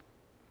sons.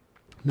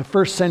 In the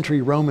first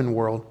century Roman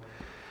world,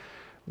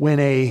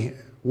 when a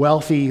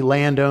wealthy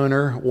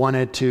landowner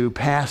wanted to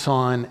pass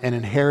on an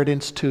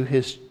inheritance to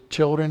his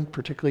children,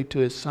 particularly to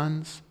his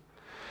sons,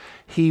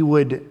 he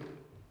would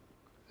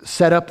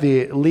set up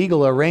the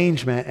legal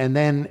arrangement, and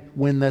then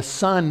when the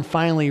son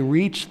finally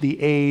reached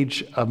the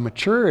age of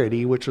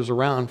maturity, which was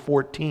around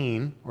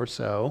 14 or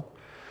so,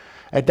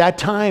 at that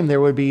time there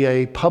would be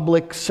a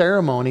public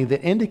ceremony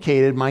that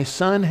indicated, my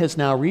son has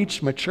now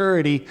reached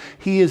maturity.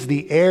 He is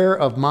the heir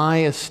of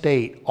my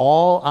estate.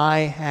 All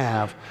I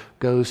have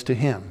goes to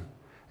him.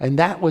 And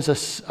that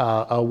was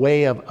a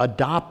way of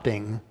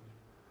adopting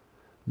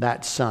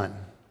that son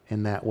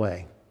in that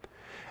way.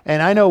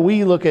 And I know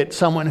we look at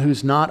someone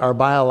who's not our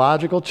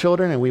biological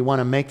children and we want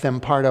to make them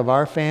part of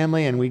our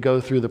family, and we go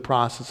through the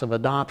process of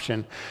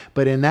adoption.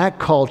 But in that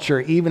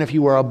culture, even if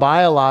you were a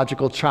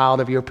biological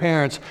child of your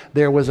parents,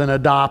 there was an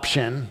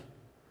adoption.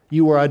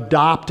 You were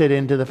adopted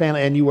into the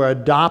family, and you were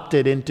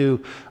adopted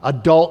into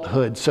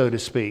adulthood, so to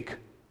speak.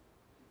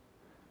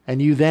 And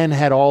you then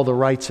had all the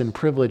rights and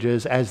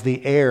privileges as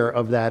the heir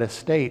of that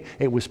estate.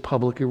 It was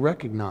publicly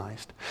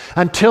recognized.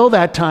 Until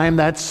that time,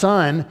 that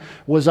son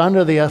was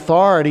under the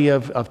authority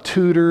of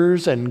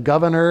tutors and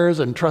governors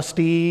and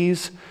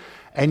trustees.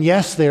 And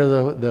yes, they're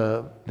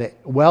the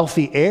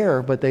wealthy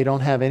heir, but they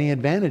don't have any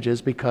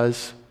advantages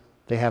because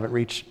they haven't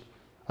reached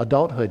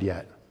adulthood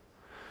yet.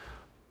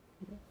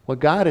 What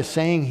God is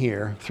saying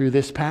here through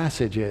this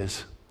passage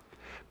is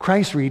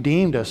Christ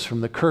redeemed us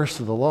from the curse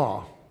of the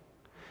law.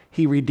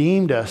 He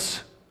redeemed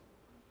us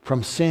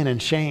from sin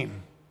and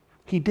shame.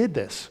 He did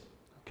this.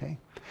 Okay?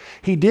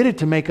 He did it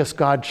to make us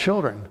God's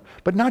children,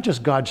 but not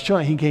just God's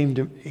children.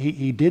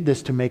 He did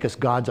this to make us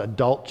God's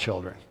adult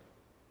children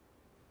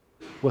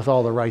with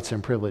all the rights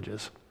and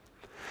privileges.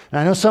 And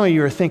I know some of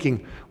you are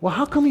thinking, well,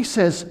 how come he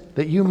says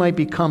that you might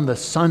become the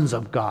sons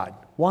of God?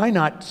 Why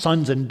not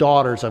sons and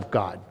daughters of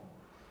God?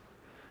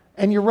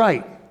 And you're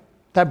right.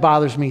 That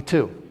bothers me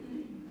too.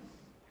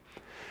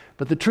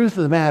 But the truth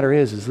of the matter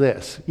is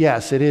this.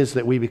 Yes, it is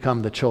that we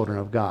become the children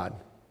of God.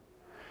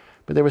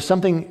 But there was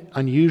something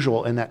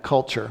unusual in that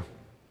culture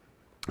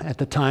at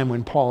the time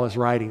when Paul is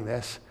writing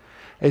this,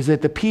 is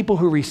that the people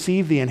who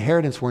received the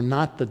inheritance were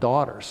not the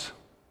daughters.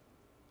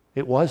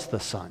 It was the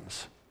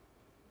sons.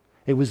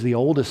 It was the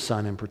oldest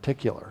son in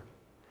particular.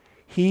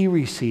 He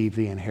received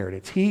the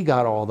inheritance. He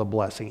got all the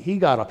blessing. He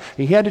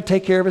had to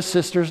take care of his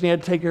sisters, and he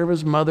had to take care of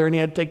his mother, and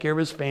he had to take care of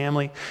his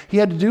family. He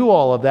had to do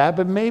all of that,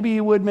 but maybe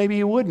he would, maybe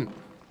he wouldn't,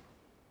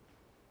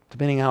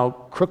 depending how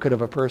crooked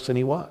of a person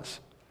he was.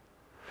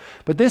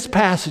 But this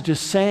passage is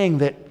saying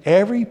that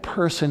every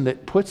person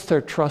that puts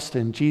their trust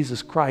in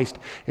Jesus Christ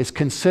is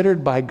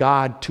considered by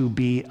God to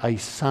be a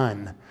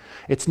son.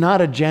 It's not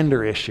a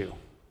gender issue.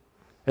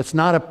 It's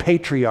not a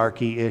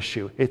patriarchy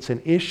issue. It's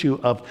an issue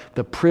of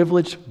the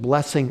privilege,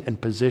 blessing,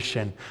 and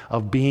position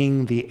of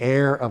being the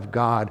heir of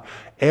God.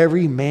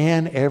 Every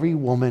man, every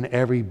woman,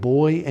 every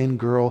boy and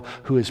girl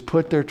who has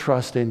put their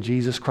trust in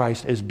Jesus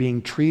Christ is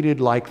being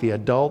treated like the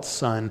adult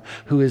son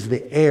who is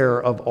the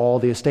heir of all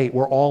the estate.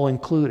 We're all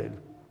included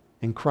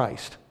in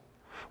Christ.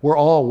 We're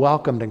all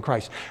welcomed in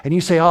Christ. And you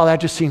say, oh,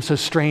 that just seems so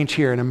strange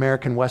here in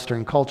American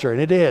Western culture.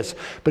 And it is.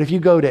 But if you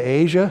go to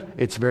Asia,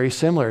 it's very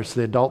similar. It's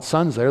the adult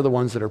sons. They're the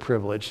ones that are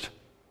privileged.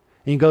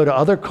 And you go to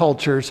other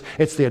cultures,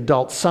 it's the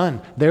adult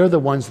son. They're the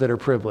ones that are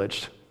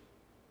privileged.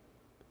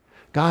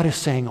 God is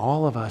saying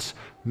all of us,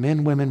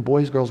 men, women,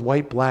 boys, girls,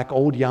 white, black,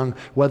 old, young,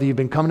 whether you've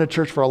been coming to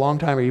church for a long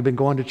time or you've been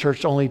going to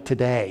church only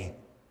today,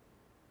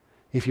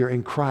 if you're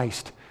in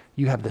Christ,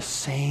 you have the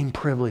same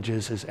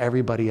privileges as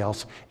everybody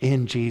else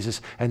in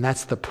Jesus, and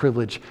that's the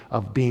privilege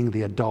of being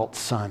the adult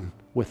son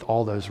with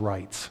all those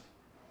rights,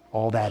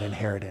 all that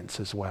inheritance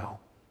as well.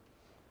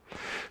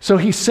 So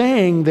he's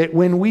saying that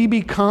when we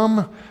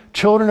become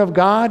children of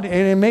God,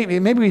 and maybe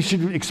we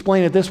should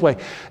explain it this way.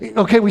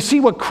 Okay, we see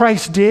what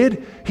Christ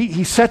did.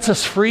 He sets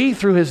us free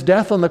through his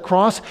death on the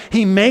cross.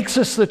 He makes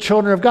us the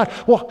children of God.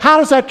 Well, how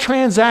does that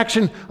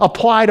transaction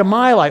apply to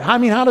my life? I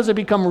mean, how does it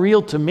become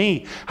real to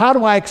me? How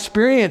do I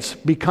experience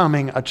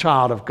becoming a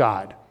child of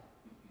God?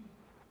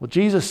 Well,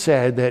 Jesus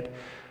said that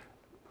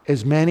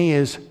as many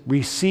as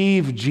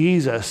receive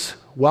Jesus,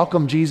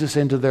 welcome Jesus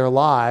into their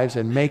lives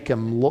and make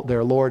him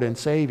their Lord and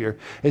Savior,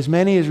 as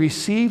many as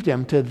received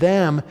him, to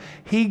them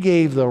he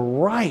gave the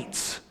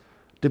rights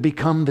to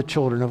become the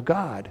children of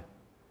God,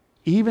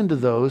 even to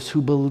those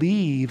who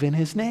believe in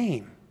his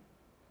name.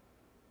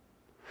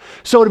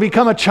 So to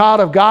become a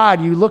child of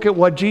God, you look at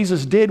what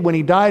Jesus did when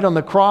he died on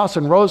the cross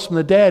and rose from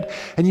the dead,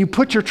 and you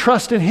put your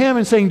trust in him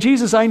and saying,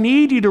 Jesus, I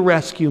need you to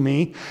rescue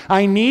me.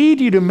 I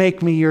need you to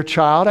make me your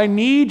child. I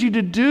need you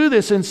to do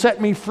this and set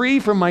me free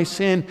from my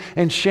sin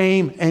and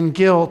shame and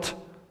guilt.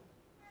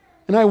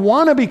 And I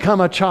want to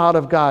become a child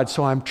of God,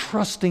 so I'm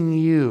trusting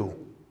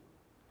you.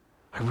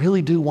 I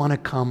really do want to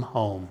come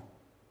home.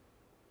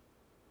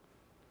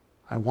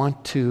 I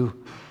want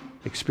to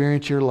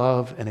experience your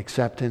love and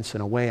acceptance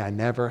in a way I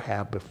never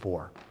have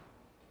before.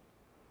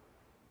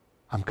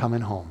 I'm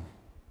coming home,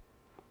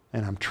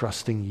 and I'm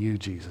trusting you,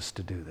 Jesus,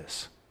 to do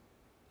this.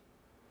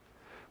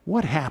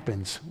 What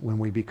happens when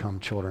we become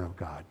children of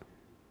God?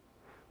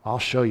 I'll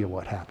show you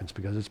what happens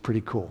because it's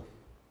pretty cool.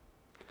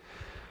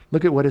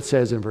 Look at what it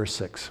says in verse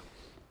 6.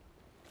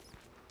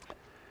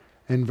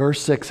 In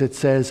verse 6 it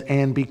says,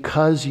 and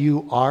because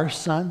you are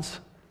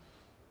sons.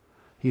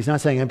 He's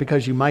not saying, and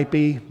because you might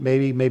be,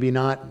 maybe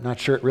not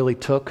sure it really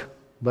took,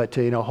 but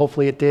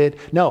hopefully it did.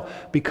 No,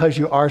 because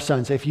you are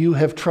sons. If you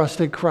have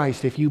trusted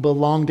Christ, if you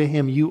belong to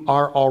him, you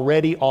are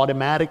already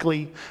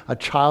automatically a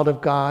child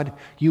of God.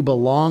 You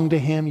belong to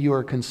him. You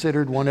are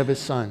considered one of his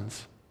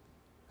sons.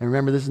 And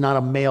remember, this is not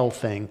a male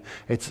thing.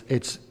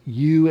 It's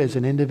you as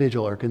an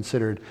individual are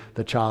considered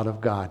the child of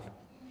God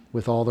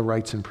with all the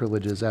rights and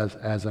privileges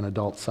as an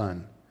adult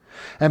son.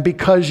 And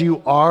because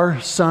you are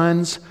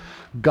sons,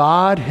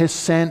 God has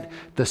sent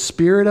the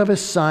Spirit of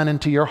his Son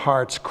into your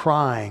hearts,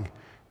 crying,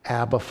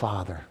 Abba,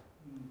 Father.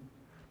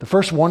 The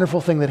first wonderful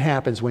thing that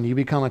happens when you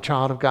become a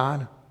child of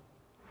God,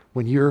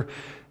 when you're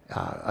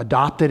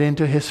adopted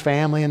into his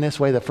family in this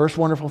way, the first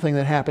wonderful thing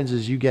that happens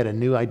is you get a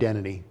new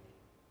identity.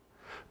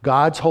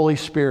 God's Holy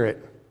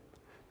Spirit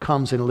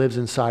comes and lives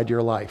inside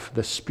your life.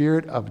 The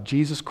Spirit of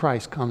Jesus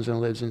Christ comes and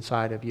lives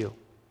inside of you.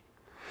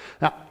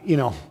 Now,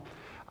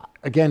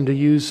 again, to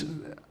use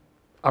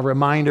a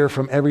reminder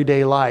from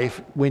everyday life,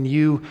 when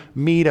you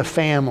meet a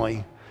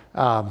family,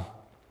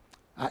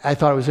 I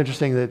thought it was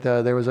interesting that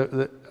there was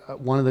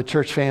one of the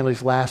church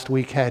families last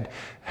week had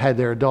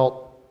their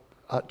adult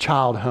a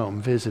child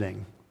home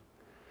visiting.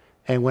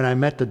 And when I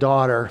met the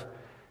daughter,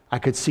 I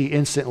could see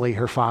instantly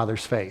her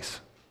father's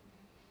face.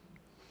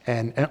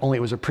 And only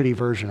it was a pretty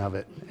version of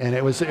it. And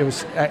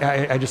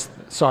I just,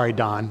 sorry,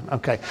 Don.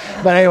 Okay.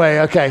 But anyway,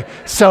 okay.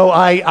 So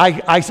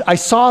I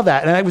saw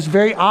that, and it was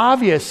very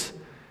obvious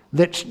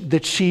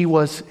that she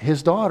was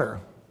his daughter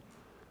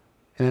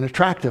in an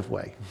attractive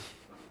way.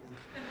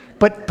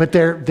 But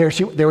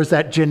there was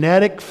that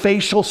genetic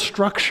facial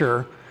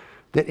structure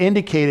that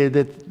indicated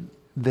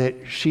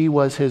that she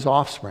was his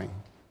offspring.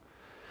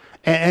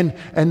 And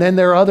then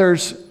there are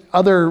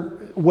other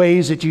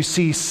ways that you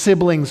see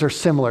siblings are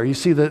similar. You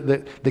see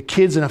the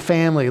kids in a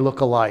family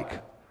look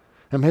alike.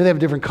 And maybe they have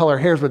different color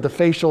hairs, but the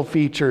facial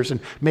features and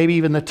maybe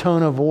even the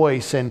tone of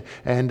voice and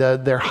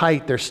their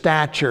height, their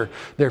stature,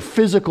 their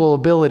physical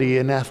ability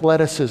and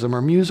athleticism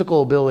or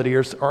musical ability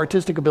or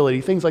artistic ability,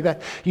 things like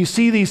that. You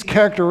see these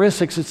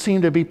characteristics that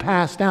seem to be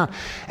passed down.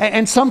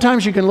 And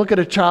sometimes you can look at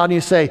a child and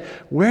you say,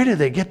 where did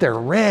they get their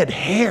red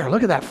hair?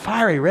 Look at that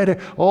fiery red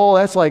hair. Oh,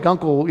 that's like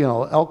Uncle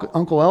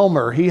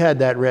Elmer. He had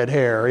that red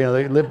hair.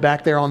 They lived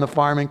back there on the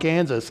farm in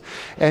Kansas.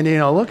 And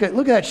look at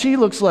that. She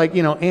looks like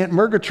Aunt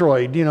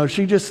Murgatroyd.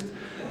 She just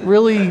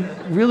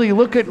really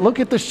look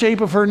at the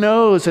shape of her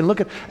nose and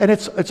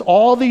it's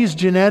all these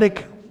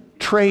genetic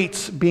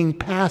traits being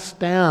passed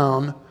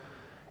down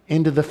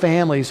into the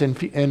families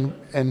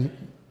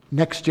and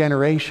next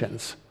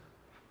generations.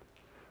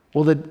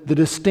 Well, the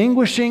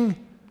distinguishing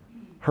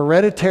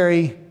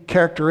hereditary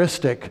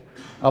characteristic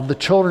of the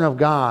children of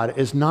God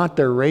is not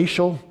their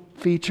racial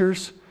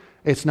features.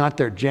 It's not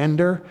their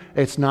gender,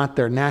 it's not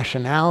their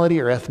nationality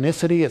or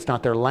ethnicity, it's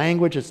not their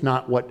language, it's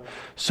not what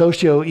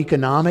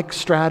socioeconomic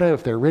strata,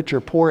 if they're rich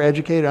or poor,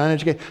 educated or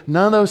uneducated.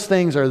 None of those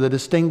things are the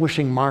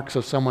distinguishing marks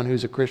of someone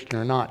who's a Christian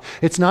or not.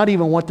 It's not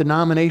even what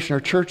denomination or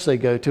church they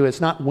go to.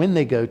 It's not when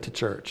they go to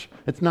church.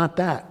 It's not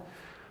that.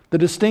 The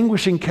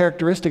distinguishing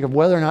characteristic of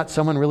whether or not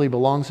someone really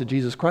belongs to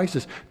Jesus Christ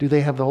is, do they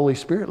have the Holy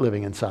Spirit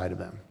living inside of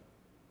them?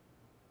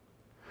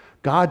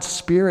 God's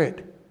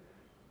Spirit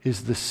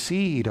is the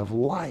seed of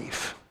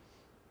life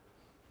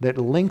that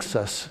links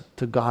us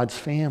to God's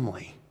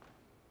family.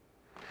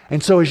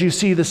 And so as you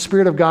see the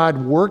Spirit of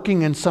God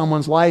working in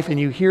someone's life and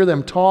you hear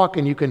them talk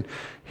and you can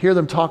hear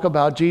them talk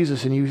about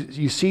Jesus and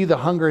you see the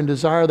hunger and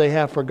desire they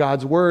have for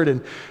God's Word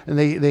and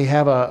they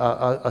have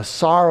a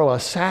sorrow,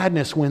 a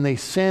sadness when they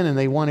sin and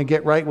they want to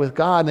get right with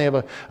God and they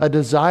have a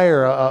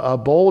desire, a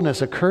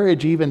boldness, a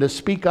courage even to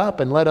speak up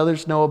and let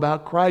others know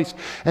about Christ.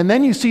 And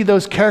then you see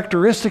those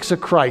characteristics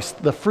of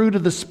Christ, the fruit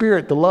of the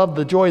Spirit, the love,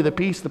 the joy, the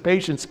peace, the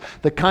patience,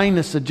 the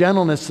kindness, the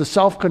gentleness, the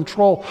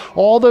self-control.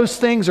 All those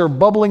things are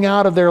bubbling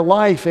out of their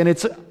life, and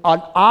it's an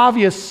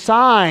obvious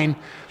sign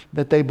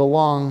that they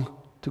belong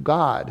to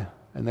God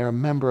and they're a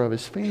member of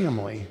His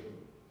family.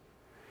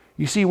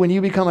 You see, when you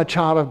become a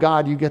child of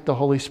God, you get the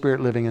Holy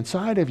Spirit living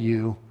inside of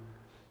you,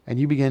 and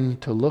you begin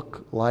to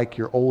look like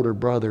your older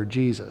brother,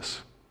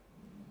 Jesus.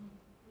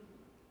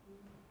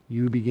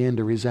 You begin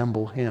to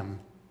resemble Him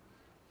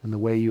in the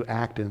way you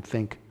act and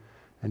think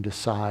and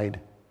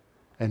decide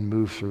and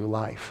move through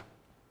life.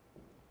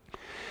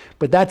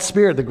 But that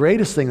Spirit, the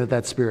greatest thing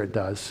that Spirit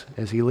does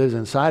as He lives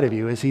inside of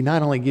you is He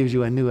not only gives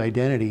you a new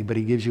identity, but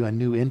He gives you a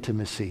new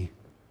intimacy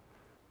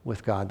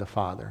with God the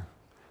Father.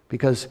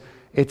 Because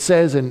it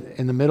says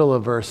in the middle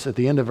of at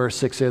the end of verse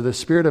 6 there, the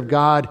Spirit of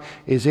God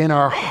is in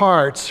our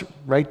hearts,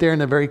 right there in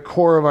the very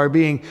core of our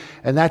being,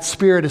 and that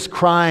Spirit is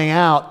crying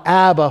out,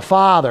 Abba,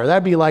 Father.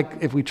 That'd be like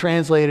if we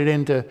translate it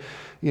into,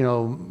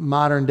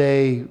 modern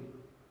day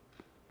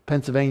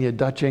Pennsylvania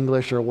Dutch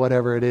English or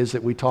whatever it is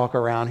that we talk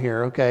around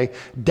here, okay?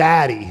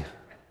 Daddy,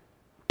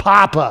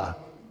 Papa,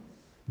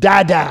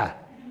 Dada.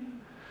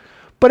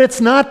 But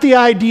it's not the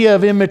idea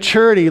of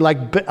immaturity like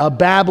a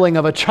babbling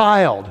of a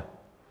child.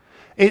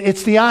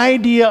 It's the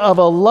idea of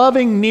a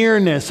loving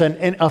nearness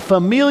and a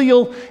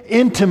familial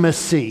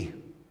intimacy.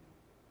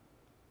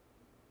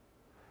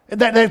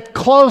 That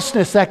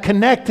closeness, that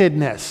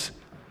connectedness.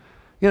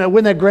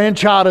 When the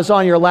grandchild is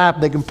on your lap,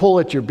 they can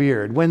pull at your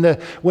beard. When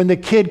the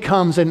kid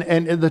comes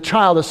and the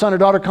child, the son or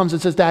daughter comes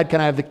and says, Dad,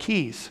 can I have the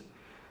keys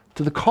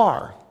to the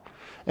car?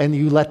 And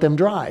you let them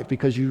drive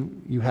because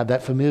you have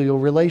that familial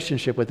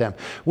relationship with them.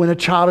 When a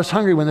child is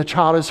hungry, when the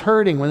child is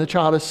hurting, when the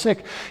child is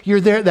sick, you're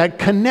there, that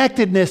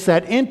connectedness,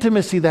 that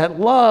intimacy, that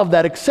love,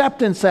 that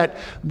acceptance,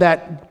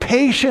 that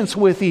patience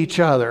with each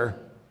other,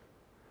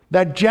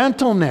 that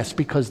gentleness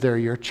because they're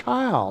your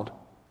child.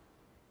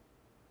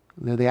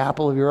 They're the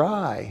apple of your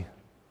eye.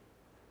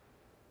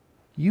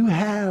 You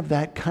have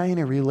that kind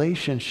of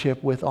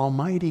relationship with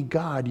Almighty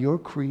God, your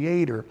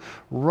Creator,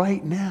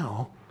 right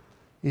now,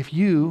 if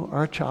you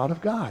are a child of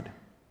God.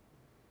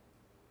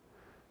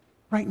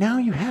 Right now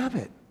you have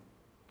it.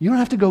 You don't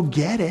have to go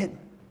get it.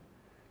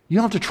 You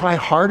don't have to try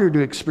harder to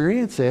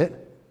experience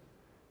it.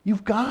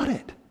 You've got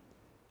it.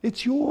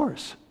 It's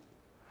yours.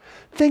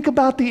 Think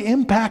about the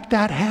impact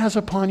that has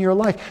upon your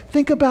life.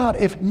 Think about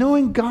if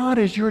knowing God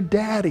is your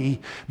daddy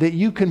that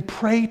you can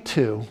pray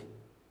to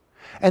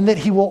and that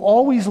He will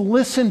always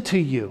listen to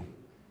you.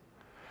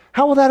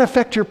 How will that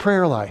affect your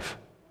prayer life?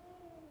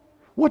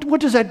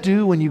 What does that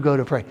do when you go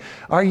to pray?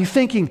 Are you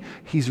thinking,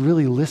 he's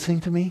really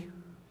listening to me?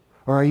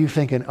 Or are you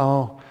thinking,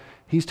 oh,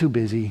 he's too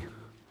busy.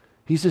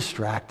 He's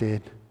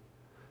distracted.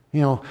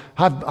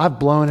 I've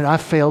blown it.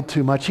 I've failed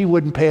too much. He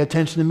wouldn't pay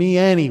attention to me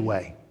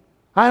anyway.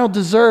 I don't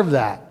deserve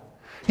that.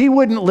 He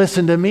wouldn't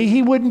listen to me.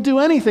 He wouldn't do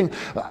anything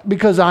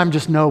because I'm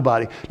just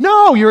nobody.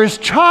 No, you're his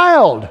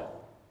child.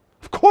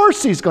 Of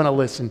course he's going to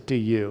listen to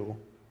you.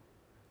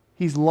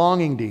 He's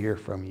longing to hear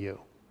from you.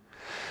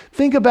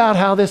 Think about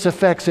how this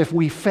affects if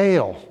we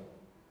fail.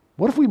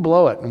 What if we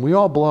blow it? And we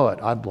all blow it.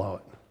 I blow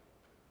it.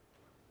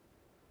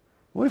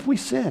 What if we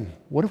sin?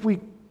 What if we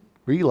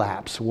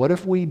relapse? What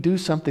if we do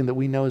something that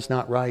we know is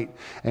not right?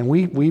 And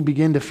we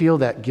begin to feel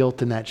that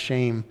guilt and that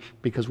shame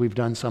because we've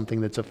done something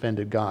that's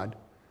offended God.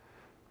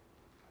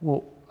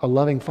 Well, a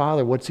loving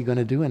father, what's he going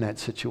to do in that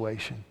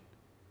situation?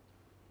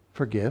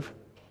 Forgive.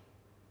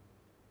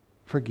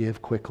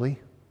 Forgive quickly.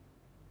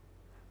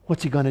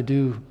 What's he going to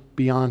do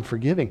beyond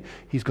forgiving?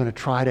 He's going to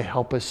try to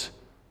help us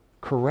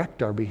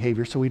correct our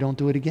behavior so we don't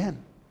do it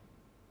again.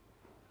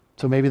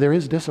 So maybe there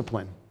is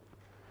discipline.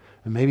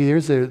 And maybe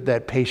there's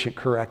that patient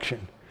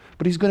correction.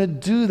 But he's going to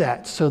do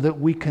that so that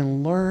we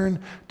can learn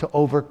to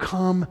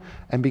overcome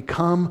and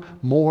become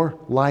more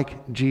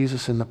like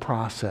Jesus in the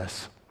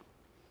process.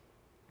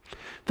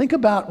 Think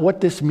about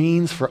what this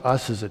means for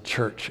us as a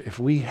church if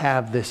we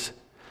have this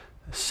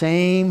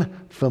same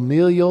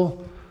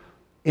familial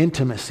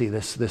intimacy,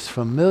 this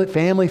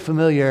family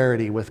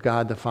familiarity with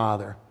God the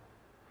Father.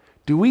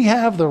 Do we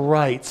have the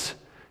rights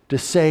to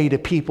say to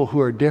people who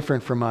are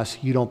different from us,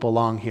 you don't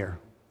belong here?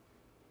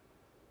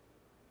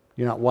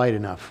 You're not white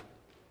enough.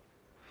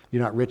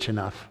 You're not rich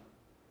enough.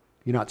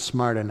 You're not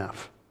smart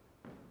enough.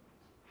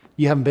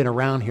 You haven't been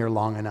around here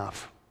long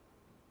enough.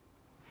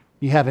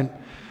 You haven't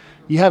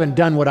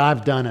done what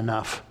I've done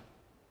enough.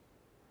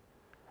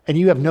 And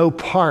you have no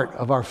part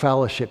of our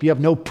fellowship. You have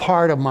no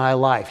part of my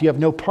life. You have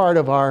no part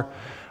of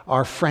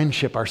our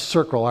friendship, our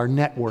circle, our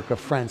network of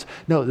friends.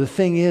 No, the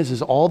thing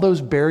is all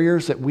those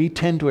barriers that we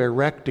tend to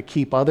erect to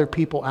keep other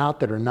people out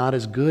that are not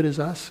as good as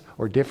us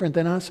or different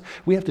than us,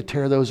 we have to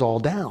tear those all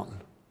down.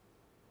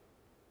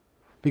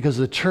 Because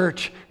the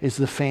church is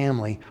the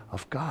family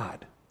of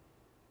God.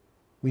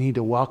 We need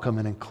to welcome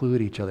and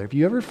include each other. If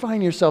you ever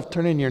find yourself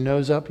turning your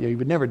nose up, you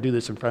would never do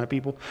this in front of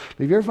people,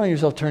 but if you ever find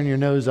yourself turning your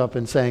nose up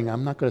and saying,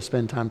 I'm not going to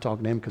spend time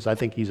talking to him because I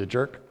think he's a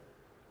jerk,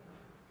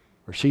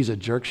 or she's a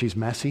jerk, she's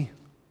messy,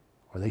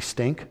 or they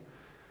stink,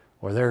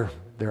 or they're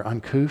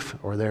uncouth,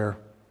 or they're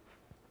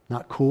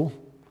not cool,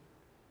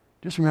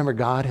 just remember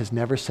God has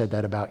never said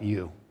that about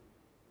you.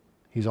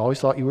 He's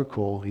always thought you were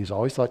cool. He's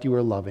always thought you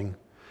were loving.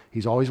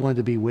 He's always wanted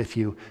to be with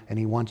you, and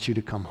he wants you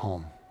to come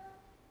home.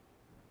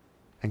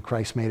 And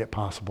Christ made it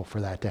possible for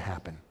that to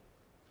happen.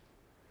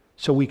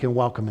 So we can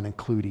welcome and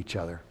include each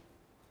other.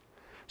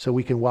 So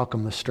we can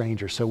welcome the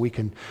stranger. So we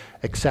can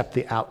accept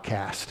the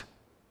outcast.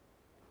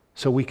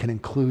 So we can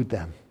include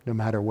them no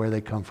matter where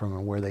they come from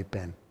and where they've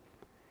been,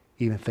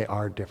 even if they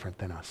are different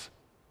than us.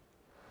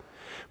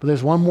 But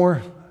there's one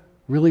more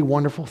really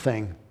wonderful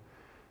thing.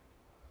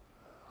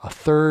 A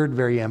third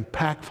very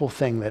impactful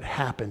thing that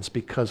happens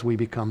because we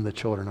become the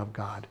children of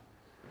God.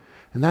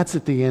 And that's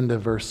at the end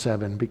of verse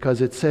 7,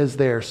 because it says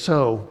there,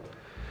 so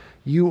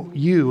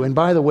you, and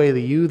by the way, the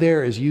you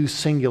there is you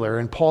singular,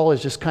 and Paul is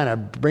just kind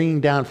of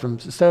bringing down from,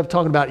 instead of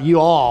talking about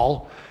you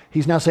all,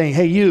 he's now saying,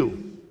 hey,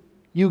 you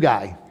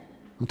guy,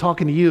 I'm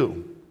talking to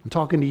you, I'm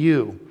talking to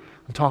you,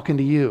 I'm talking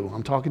to you,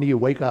 I'm talking to you,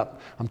 wake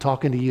up, I'm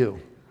talking to you.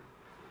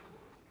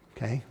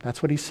 Okay,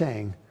 that's what he's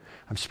saying.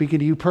 I'm speaking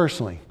to you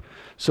personally.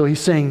 So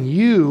he's saying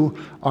you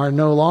are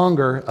no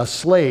longer a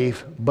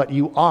slave, but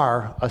you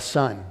are a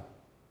son.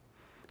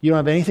 You don't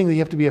have anything that you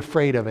have to be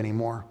afraid of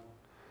anymore.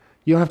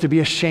 You don't have to be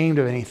ashamed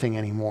of anything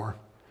anymore.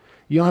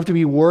 You don't have to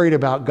be worried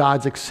about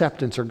God's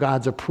acceptance or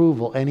God's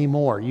approval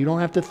anymore. You don't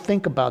have to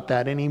think about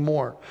that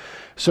anymore.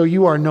 So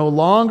you are no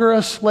longer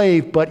a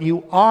slave, but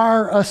you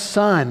are a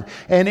son.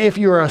 And if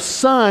you're a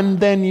son,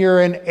 then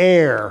you're an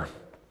heir.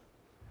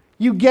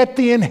 You get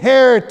the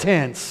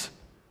inheritance.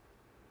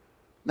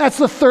 That's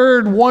the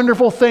third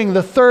wonderful thing,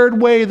 the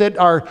third way that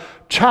our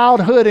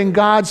childhood in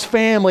God's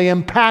family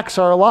impacts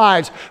our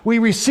lives. We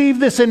receive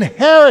this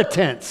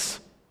inheritance.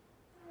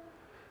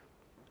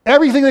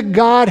 Everything that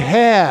God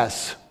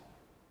has,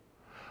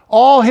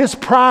 all his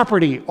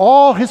property,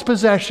 all his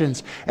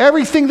possessions,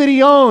 everything that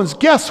he owns,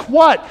 guess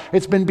what?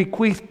 It's been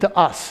bequeathed to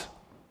us.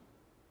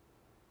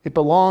 It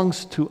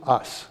belongs to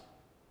us.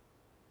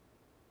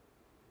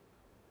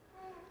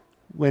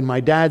 When my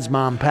dad's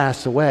mom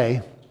passed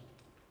away,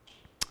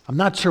 I'm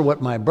not sure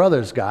what my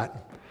brothers got,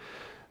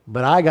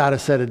 but I got a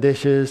set of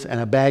dishes and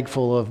a bag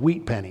full of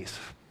wheat pennies.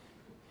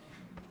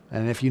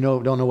 And if you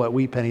don't know what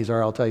wheat pennies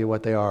are, I'll tell you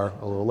what they are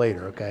a little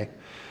later, okay?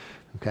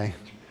 Okay.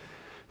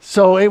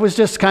 So it was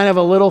just kind of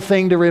a little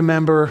thing to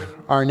remember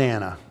our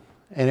Nana.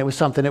 And it was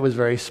something that was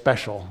very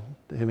special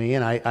to me,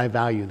 and I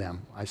value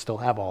them. I still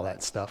have all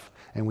that stuff,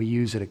 and we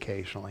use it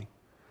occasionally.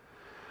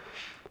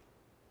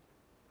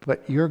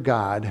 But your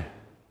God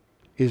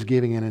is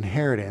giving an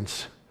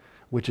inheritance,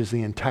 which is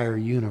the entire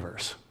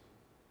universe.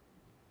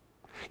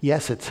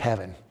 Yes, it's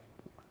heaven.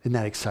 Isn't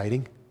that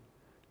exciting?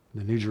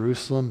 The New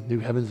Jerusalem, new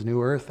heavens,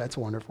 new earth. That's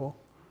wonderful.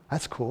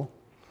 That's cool.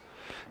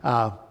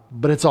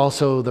 But it's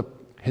also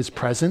His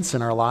presence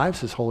in our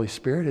lives, His Holy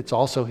Spirit. It's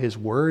also His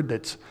word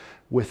that's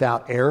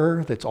without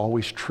error, that's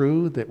always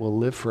true, that will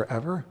live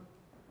forever.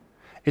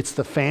 It's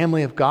the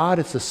family of God.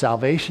 It's the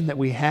salvation that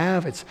we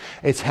have.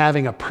 It's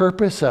having a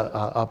purpose,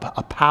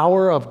 a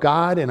power of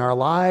God in our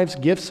lives,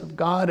 gifts of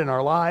God in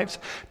our lives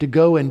to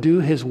go and do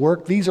His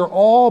work. These are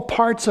all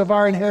parts of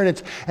our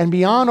inheritance. And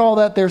beyond all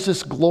that, there's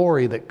this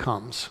glory that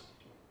comes.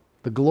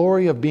 The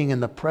glory of being in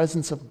the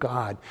presence of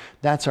God.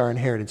 That's our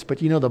inheritance.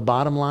 But you know the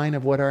bottom line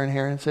of what our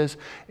inheritance is?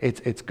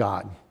 It's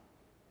God.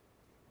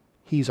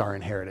 He's our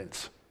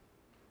inheritance.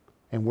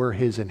 And we're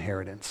His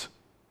inheritance.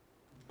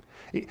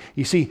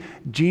 You see,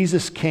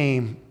 Jesus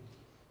came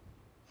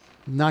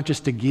not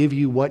just to give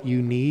you what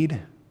you need.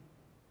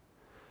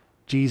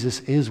 Jesus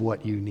is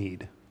what you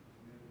need.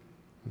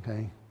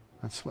 Okay?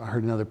 I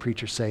heard another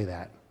preacher say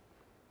that.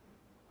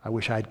 I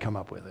wish I'd come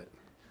up with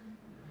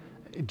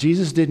it.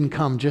 Jesus didn't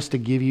come just to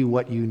give you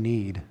what you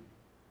need.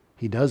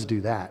 He does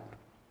do that.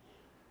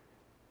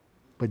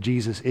 But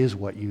Jesus is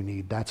what you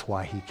need. That's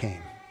why He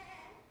came.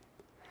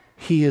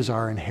 He is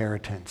our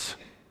inheritance.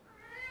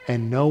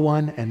 And no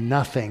one and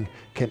nothing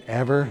can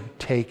ever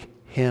take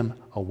Him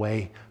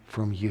away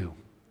from you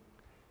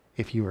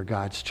if you are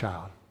God's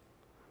child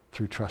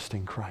through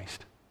trusting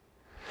Christ.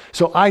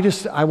 So I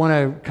want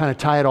to kind of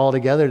tie it all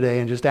together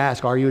today and just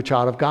ask, are you a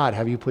child of God?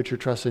 Have you put your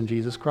trust in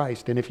Jesus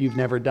Christ? And if you've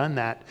never done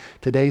that,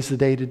 today's the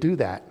day to do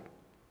that.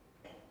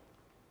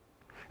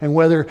 And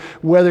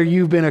whether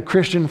you've been a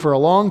Christian for a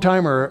long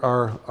time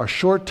or a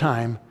short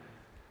time,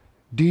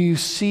 do you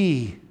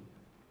see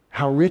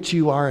how rich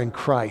you are in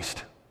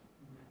Christ?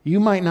 You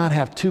might not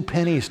have 2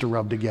 pennies to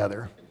rub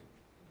together.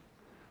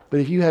 But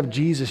if you have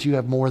Jesus, you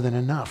have more than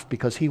enough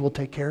because He will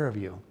take care of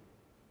you.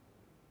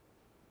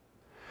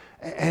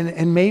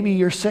 And maybe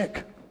you're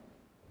sick,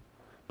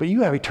 but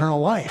you have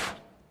eternal life.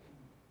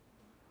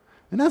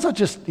 And that's not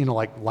just,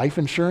 like life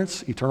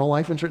insurance, eternal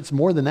life insurance. It's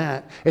more than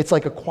that. It's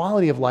like a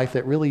quality of life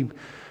that really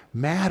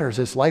matters.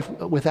 It's life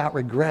without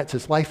regrets.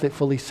 It's life that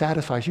fully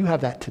satisfies. You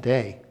have that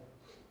today.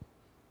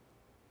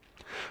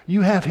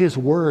 You have His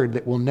word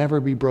that will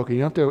never be broken.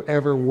 You don't have to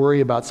ever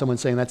worry about someone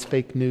saying that's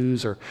fake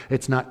news or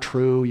it's not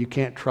true. You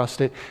can't trust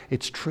it.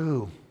 It's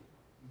true.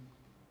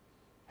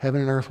 Heaven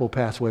and earth will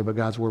pass away, but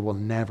God's word will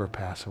never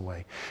pass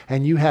away.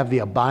 And you have the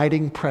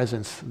abiding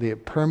presence, the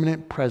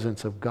permanent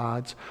presence of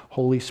God's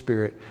Holy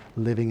Spirit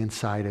living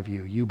inside of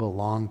you. You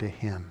belong to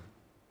Him.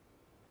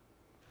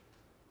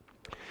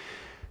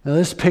 Now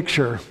this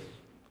picture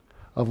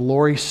of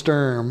Lori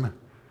Sturm,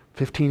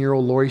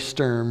 15-year-old Lori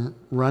Sturm,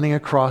 running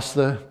across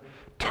the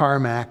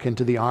tarmac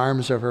into the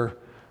arms of her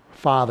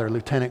father,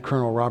 Lieutenant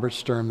Colonel Robert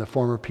Sturm, the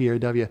former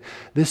POW.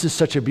 This is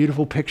such a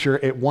beautiful picture.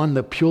 It won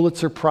the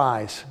Pulitzer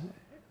Prize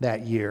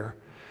that year.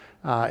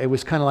 It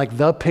was kind of like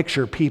the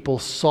picture people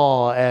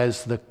saw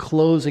as the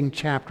closing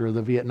chapter of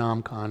the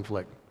Vietnam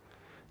conflict.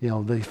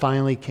 They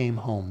finally came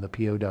home, the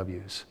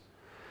POWs.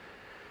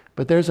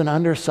 But there's an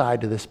underside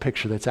to this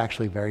picture that's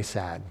actually very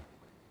sad.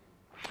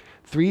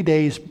 3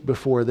 days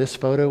before this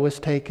photo was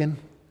taken,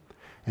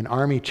 an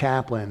Army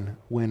chaplain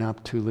went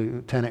up to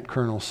Lieutenant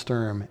Colonel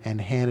Sturm and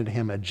handed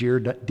him a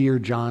Dear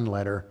John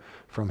letter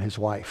from his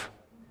wife.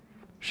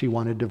 She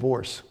wanted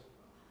divorce.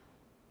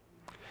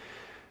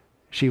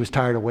 She was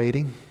tired of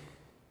waiting.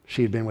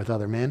 She had been with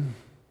other men.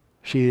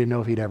 She didn't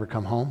know if he'd ever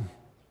come home.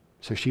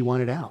 So she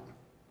wanted out.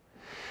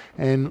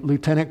 And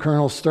Lieutenant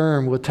Colonel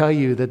Sturm will tell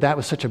you that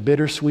was such a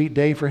bittersweet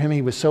day for him.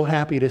 He was so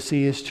happy to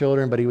see his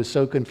children, but he was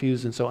so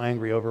confused and so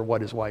angry over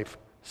what his wife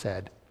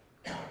said,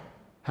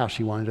 how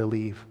she wanted to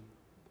leave.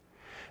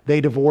 They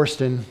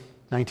divorced in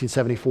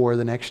 1974,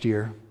 the next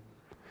year.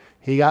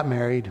 He got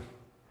married.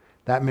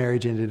 That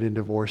marriage ended in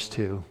divorce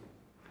too.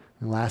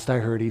 And last I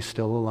heard, he's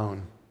still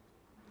alone.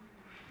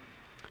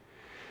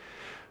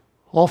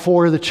 All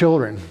 4 of the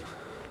children,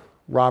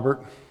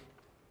 Robert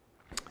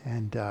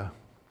and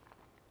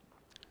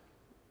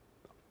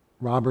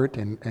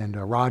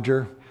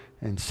Roger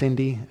and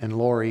Cindy and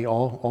Lori,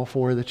 all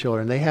 4 of the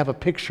children, they have a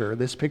picture.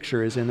 This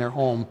picture is in their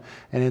home,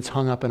 and it's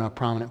hung up in a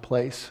prominent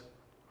place.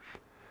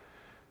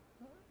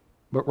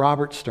 But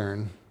Robert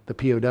Sturm, the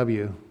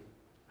POW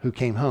who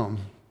came home,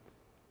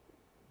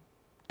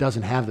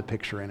 doesn't have the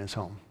picture in his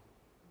home.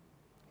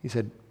 He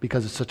said,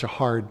 because it's such a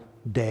hard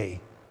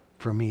day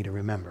for me to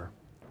remember.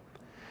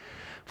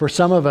 For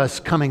some of us,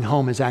 coming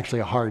home is actually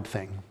a hard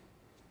thing.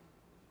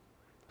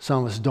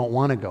 Some of us don't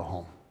want to go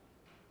home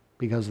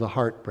because of the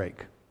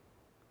heartbreak.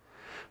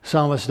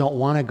 Some of us don't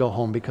want to go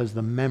home because of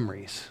the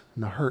memories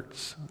and the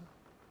hurts,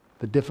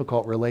 the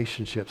difficult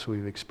relationships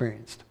we've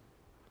experienced.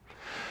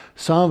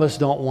 Some of us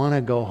don't want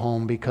to go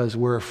home because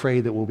we're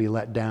afraid that we'll be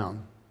let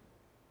down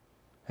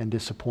and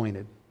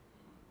disappointed.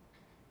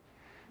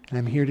 And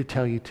I'm here to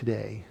tell you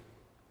today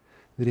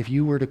that if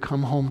you were to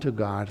come home to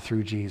God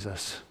through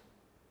Jesus,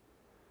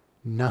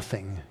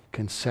 nothing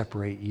can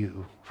separate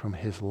you from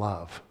His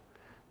love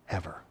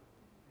ever.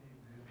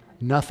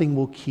 Nothing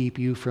will keep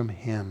you from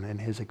him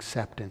and his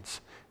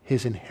acceptance,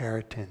 his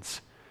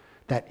inheritance,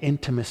 that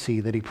intimacy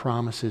that he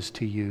promises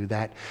to you,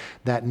 that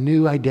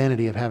new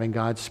identity of having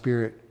God's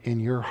Spirit in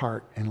your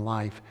heart and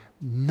life.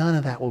 None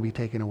of that will be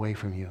taken away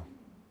from you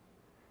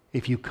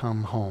if you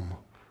come home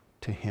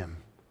to him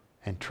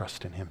and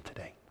trust in him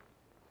today.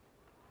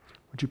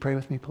 Would you pray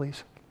with me,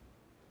 please?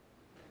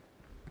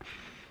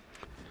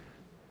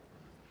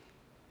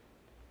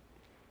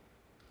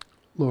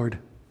 Lord,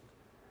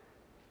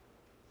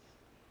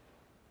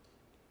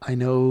 I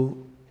know,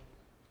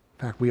 in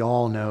fact, we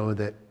all know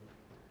that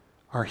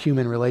our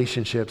human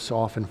relationships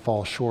often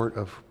fall short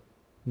of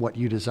what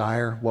you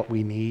desire, what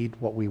we need,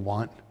 what we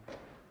want.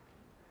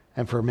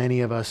 And for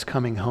many of us,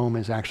 coming home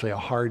is actually a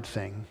hard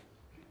thing.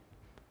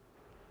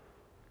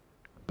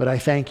 But I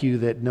thank you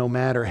that no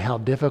matter how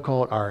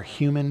difficult our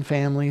human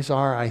families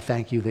are, I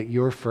thank you that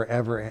your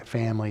forever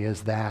family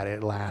is that.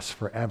 It lasts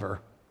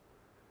forever.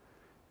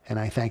 And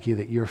I thank you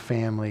that your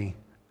family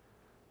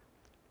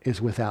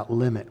is without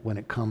limit when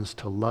it comes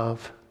to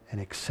love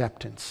and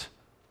acceptance.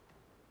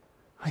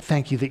 I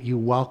thank you that you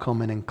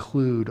welcome and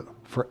include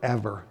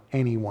forever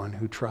anyone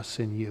who trusts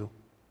in you.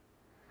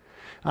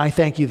 I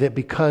thank you that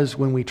because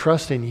when we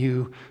trust in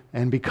you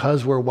and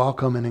because we're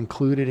welcome and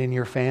included in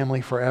your family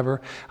forever,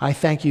 I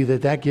thank you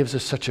that that gives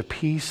us such a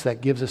peace,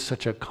 that gives us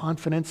such a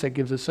confidence, that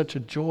gives us such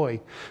a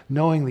joy,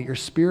 knowing that your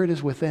Spirit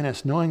is within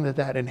us, knowing that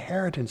that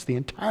inheritance, the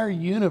entire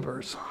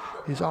universe,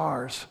 is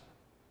ours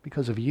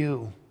because of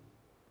you.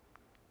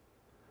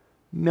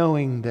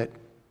 Knowing that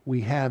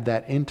we have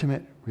that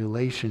intimate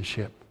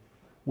relationship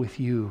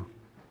with you,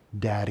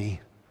 Daddy.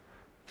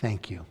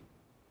 Thank you.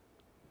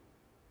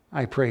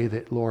 I pray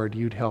that, Lord,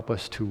 you'd help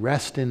us to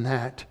rest in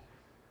that,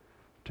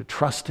 to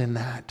trust in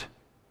that,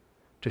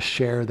 to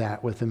share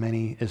that with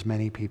as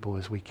many people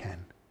as we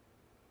can.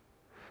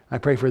 I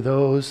pray for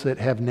those that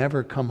have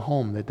never come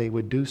home that they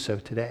would do so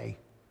today,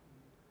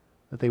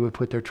 that they would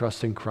put their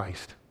trust in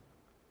Christ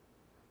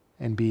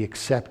and be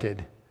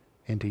accepted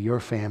into your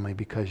family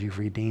because you've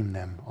redeemed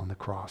them on the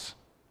cross.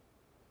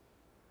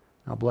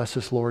 Now bless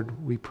us,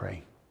 Lord, we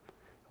pray.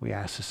 We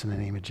ask this in the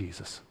name of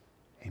Jesus.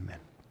 Amen.